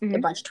 and it's a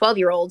bunch of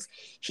 12-year-olds.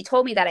 She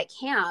told me that at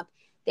camp,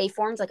 they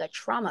formed like a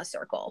trauma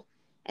circle,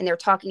 and they're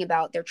talking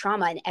about their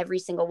trauma, and every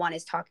single one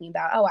is talking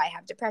about, oh, I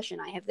have depression,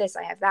 I have this,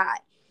 I have that.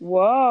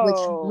 Whoa.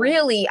 Which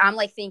really, I'm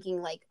like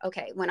thinking like,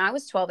 okay, when I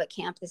was 12 at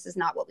camp, this is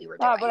not what we were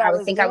doing. I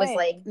would think I was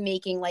like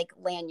making like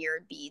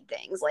lanyard bead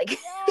things. Like,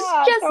 it's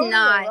just totally,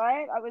 not.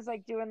 Right? I was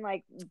like doing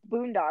like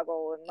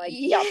boondoggle and like,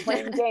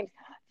 playing games.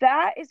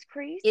 That is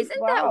crazy.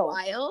 Isn't that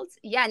wild?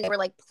 Yeah. And they were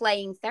like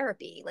playing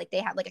therapy. Like they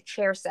had like a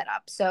chair set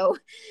up. So,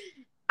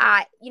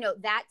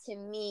 that to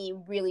me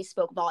really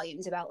spoke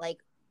volumes about like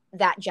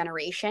that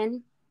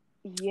generation.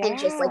 and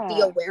just like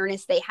the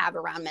awareness they have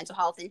around mental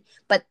health. And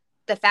but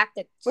the fact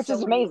that which so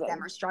is many amazing. of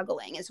them are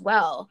struggling as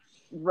well,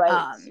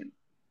 right,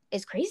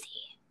 is crazy.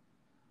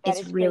 That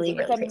it's is really,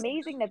 crazy. really It's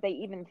amazing that they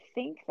even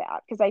think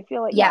that, because I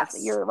feel like, yes,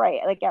 you're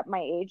right. Like at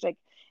my age, like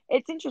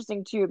it's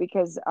interesting too,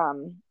 because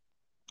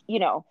you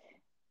know,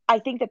 I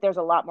think that there's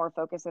a lot more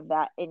focus of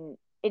that in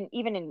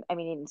even in, I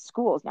mean, in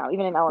schools now,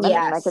 even in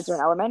elementary. My kids are in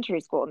yes. elementary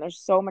school, and there's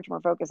so much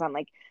more focus on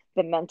like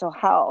the mental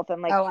health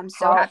and like Oh, I'm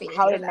so happy to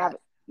hear that.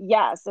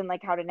 yes, and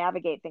like how to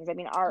navigate things. I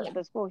mean,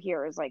 the school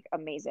here is like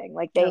amazing.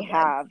 Like they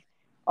have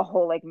a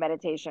whole like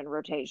meditation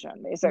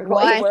rotation basically,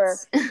 where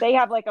they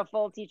have like a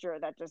full teacher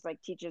that just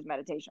like teaches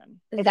meditation.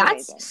 It's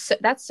amazing.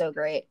 That's so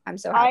great. I'm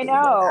so happy to hear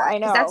that. I know,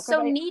 because that's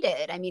so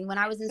needed. I mean, when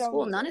I was in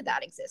school, none of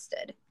that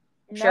existed.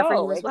 I'm sure for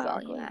you as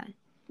well.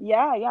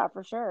 Yeah,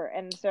 for sure.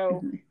 And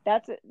so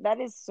Mm-hmm. that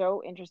is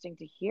so interesting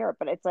to hear,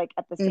 but it's like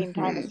at the same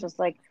time, it's just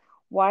like,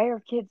 why are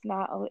kids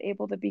not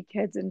able to be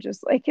kids and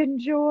just like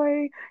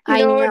enjoy, you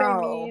know what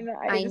I mean?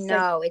 I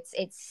know.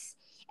 It's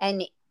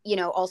and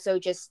also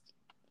just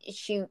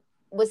she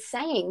was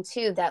saying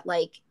too that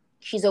like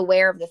she's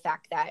aware of the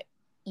fact that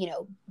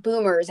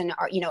boomers and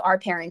our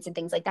parents and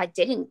things like that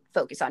didn't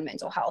focus on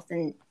mental health,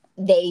 and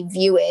they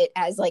view it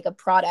as like a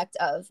product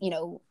of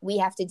we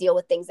have to deal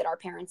with things that our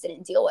parents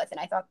didn't deal with. And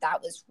I thought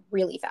that was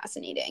really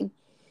fascinating.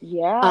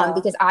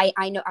 Because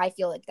I know, I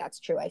feel like that's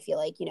true. I feel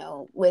like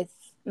with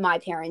my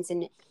parents,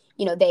 and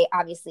they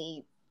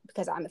obviously,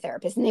 because I'm a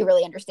therapist, and they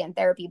really understand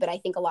therapy, but I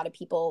think a lot of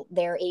people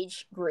their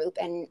age group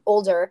and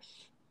older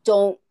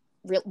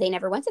they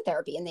never went to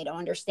therapy, and they don't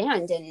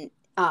understand.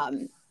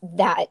 And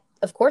that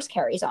of course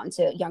carries on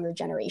to younger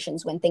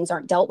generations. When things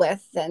aren't dealt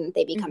with, then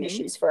they become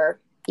issues for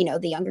the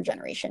younger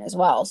generation as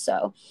well.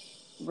 So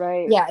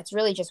yeah, it's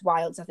really just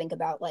wild to think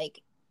about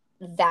like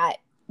that.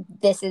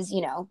 This is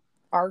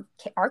our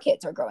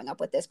kids are growing up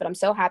with this, but I'm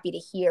so happy to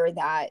hear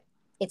that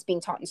it's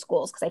being taught in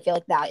schools, because I feel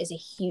like that is a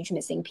huge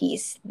missing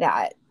piece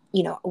that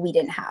we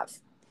didn't have.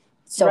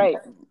 So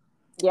important.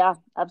 Yeah,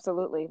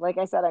 absolutely. Like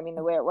I said, I mean,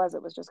 the way it was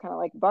just kind of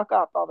like buck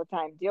up all the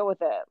time, deal with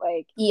it.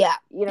 Like, you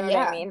know what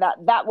I mean?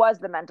 That was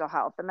the mental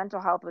health. The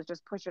mental health was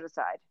just push it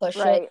aside.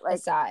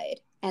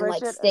 Aside. And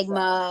like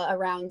stigma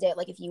around it.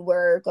 Like if you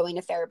were going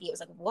to therapy, it was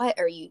like, what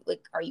are you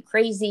like? Are you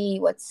crazy?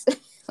 What's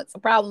the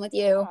problem with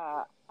you?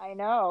 I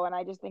know. And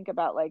I just think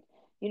about like,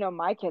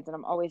 my kids, and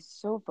I'm always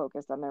so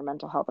focused on their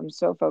mental health. I'm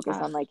so focused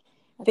on like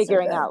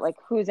figuring out like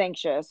who's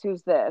anxious,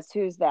 who's this,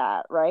 who's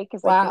that, right?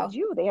 Because like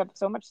they have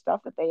so much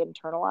stuff that they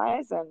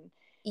internalize, and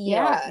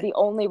the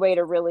only way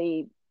to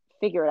really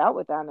figure it out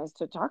with them is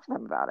to talk to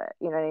them about it.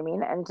 You know what I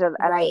mean? And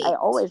I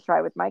always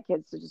try with my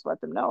kids to just let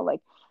them know,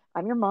 like,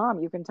 I'm your mom.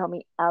 You can tell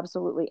me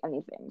absolutely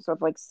anything. So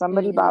if like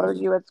somebody bothers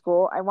you at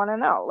school, I want to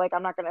know. Like,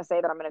 I'm not going to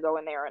say that I'm going to go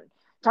in there and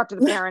talk to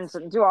the parents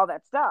and do all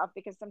that stuff,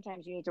 because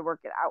sometimes you need to work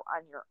it out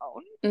on your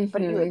own.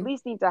 But you at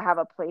least need to have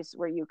a place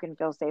where you can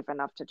feel safe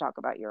enough to talk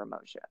about your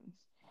emotions.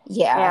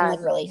 And like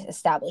really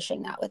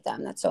establishing that with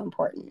them. That's so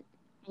important.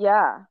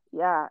 Yeah,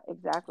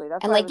 exactly.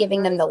 That's and like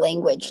giving them the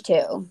language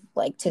too,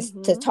 like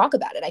to talk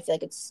about it. I feel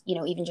like it's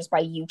even just by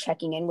you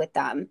checking in with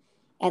them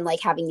and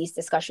like having these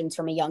discussions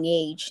from a young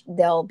age,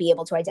 they'll be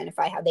able to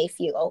identify how they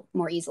feel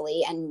more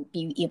easily and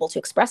be able to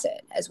express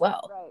it as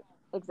well. Right.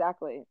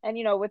 Exactly. And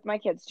with my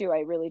kids too, I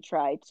really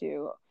try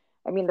to,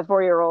 I mean, the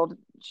 4-year-old,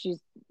 she's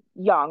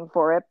young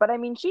for it, but I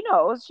mean, she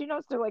knows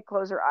to like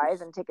close her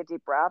eyes and take a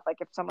deep breath.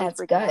 Like if someone's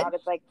freaking out,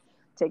 it's like,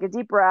 take a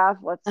deep breath.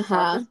 Let's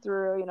talk this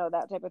through,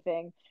 that type of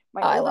thing.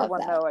 My older one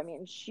though, I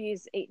mean,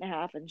 she's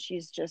 8.5, and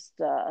she's just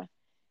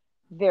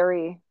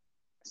very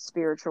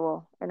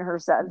spiritual in her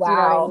sense. You know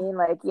what I mean?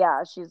 Like,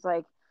 yeah, she's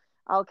like,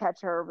 I'll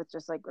catch her with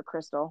just like a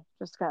crystal,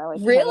 just kind of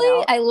like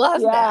really. I love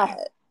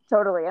that.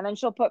 Totally. And then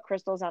she'll put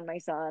crystals on my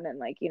son, and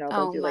like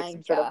they'll do like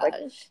some sort of like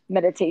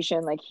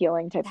meditation, like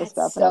healing type of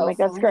stuff. And I'm like,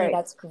 that's great.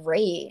 That's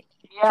great.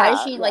 How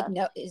does she like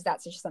know? Is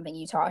that just something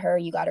you taught her,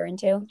 you got her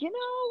into?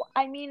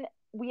 I mean,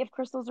 we have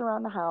crystals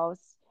around the house.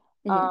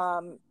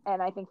 And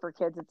I think for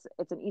kids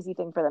it's an easy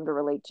thing for them to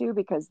relate to,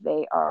 because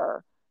they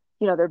are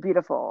they're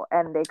beautiful,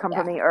 and they come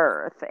from the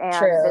earth, and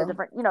they're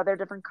different, they're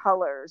different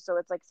colors, so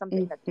it's like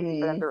something that's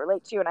easy for them to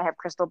relate to. And I have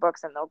crystal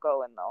books, and they'll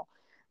go and they'll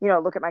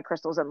look at my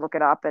crystals and look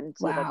it up and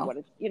see like what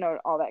it's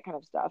all that kind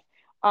of stuff.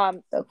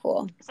 So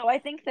cool. So I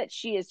think that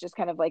she is just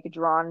kind of like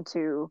drawn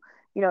to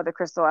the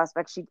crystal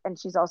aspect.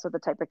 She's also the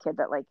type of kid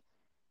that like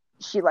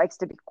she likes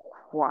to be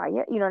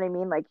quiet, you know what I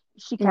mean? Like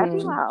she can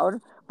be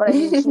loud, but I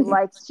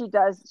mean she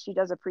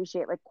does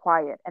appreciate like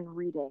quiet and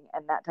reading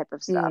and that type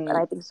of stuff. And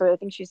I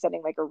think she's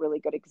setting like a really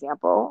good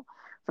example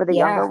for the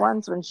younger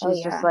ones, when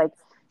she's just like,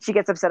 she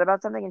gets upset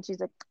about something and she's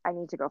like, I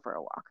need to go for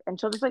a walk, and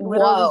she'll just like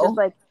literally just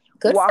like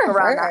walk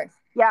around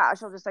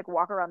she'll just like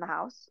walk around the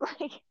house.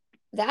 Like,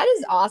 that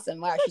is awesome.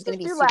 Wow, she's gonna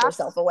be super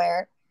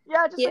self-aware.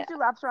 Yeah, just like do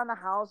laps around the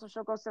house, or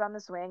she'll go sit on the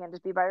swing and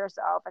just be by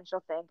herself, and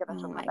she'll think, and then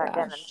she'll come back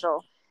in, and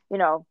she'll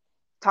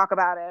talk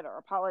about it or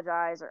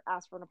apologize or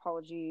ask for an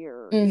apology,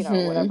 or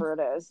whatever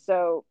it is.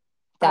 So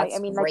That's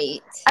great.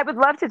 Like, I would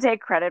love to take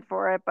credit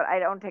for it, but I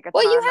don't take a ton.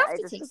 Well, you have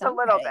to take just some a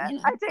little credit,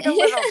 bit. you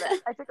know?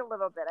 I take a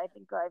little bit. I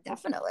think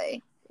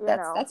definitely.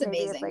 That's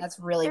amazing. That's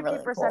really, really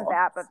cool. 50%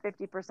 that, but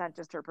 50%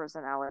 just her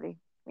personality,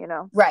 you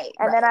know? Right.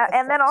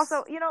 And then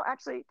also, you know,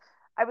 actually,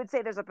 I would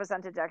say there's a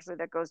percentage actually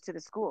that goes to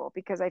the school,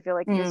 because I feel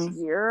like this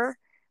year,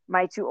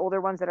 my 2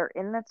 older ones that are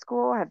in that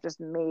school have just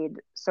made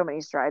so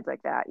many strides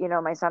like that. You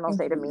know, my son will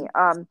say to me,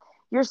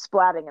 you're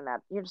splatting in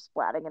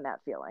that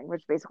feeling,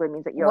 which basically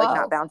means that you're like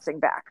not bouncing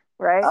back,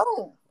 right?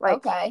 Oh,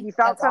 like, okay. You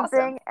felt That's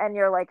something awesome. and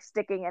you're like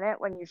sticking in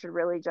it, when you should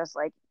really just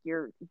like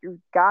you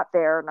got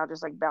there, not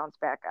just like bounce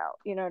back out.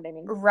 You know what I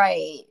mean?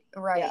 Right.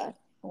 Yeah.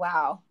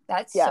 Wow,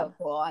 that's so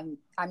cool.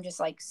 I'm just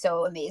like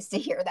so amazed to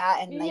hear that,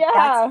 and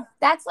like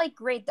that's like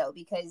great though,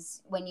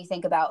 because when you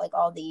think about like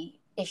all the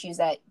issues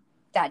that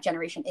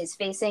generation is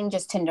facing,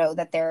 just to know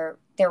that they're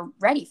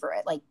ready for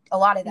it. Like a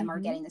lot of them are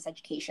getting this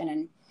education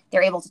and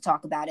they're able to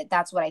talk about it.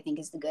 That's what I think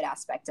is the good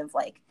aspect of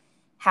like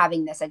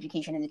having this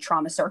education in the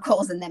trauma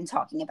circles, and them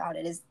talking about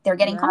it, is they're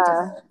getting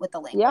comfortable with the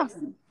language.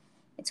 And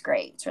it's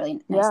great. It's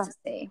really nice to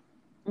see.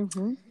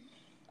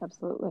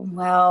 Absolutely.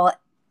 Well,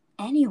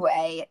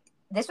 anyway,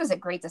 this was a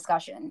great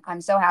discussion.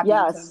 I'm so happy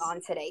you came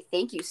on today.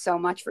 Thank you so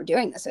much for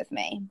doing this with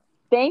me.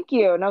 Thank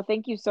you. No,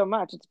 thank you so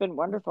much. It's been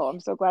wonderful. I'm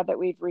so glad that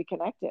we've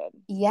reconnected.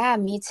 Yeah,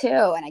 me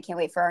too. And I can't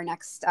wait for our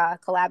next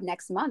collab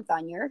next month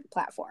on your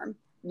platform.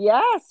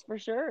 Yes, for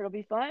sure. It'll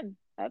be fun.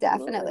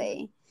 Absolutely.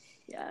 Definitely.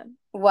 Yeah.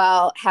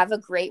 Well, have a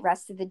great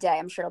rest of the day.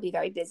 I'm sure it'll be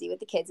very busy with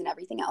the kids and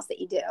everything else that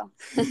you do.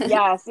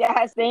 Yes.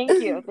 Thank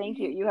you.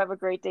 You have a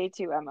great day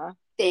too, Emma.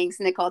 Thanks,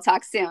 Nicole.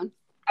 Talk soon.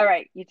 All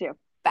right. You too.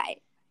 Bye.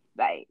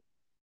 Bye.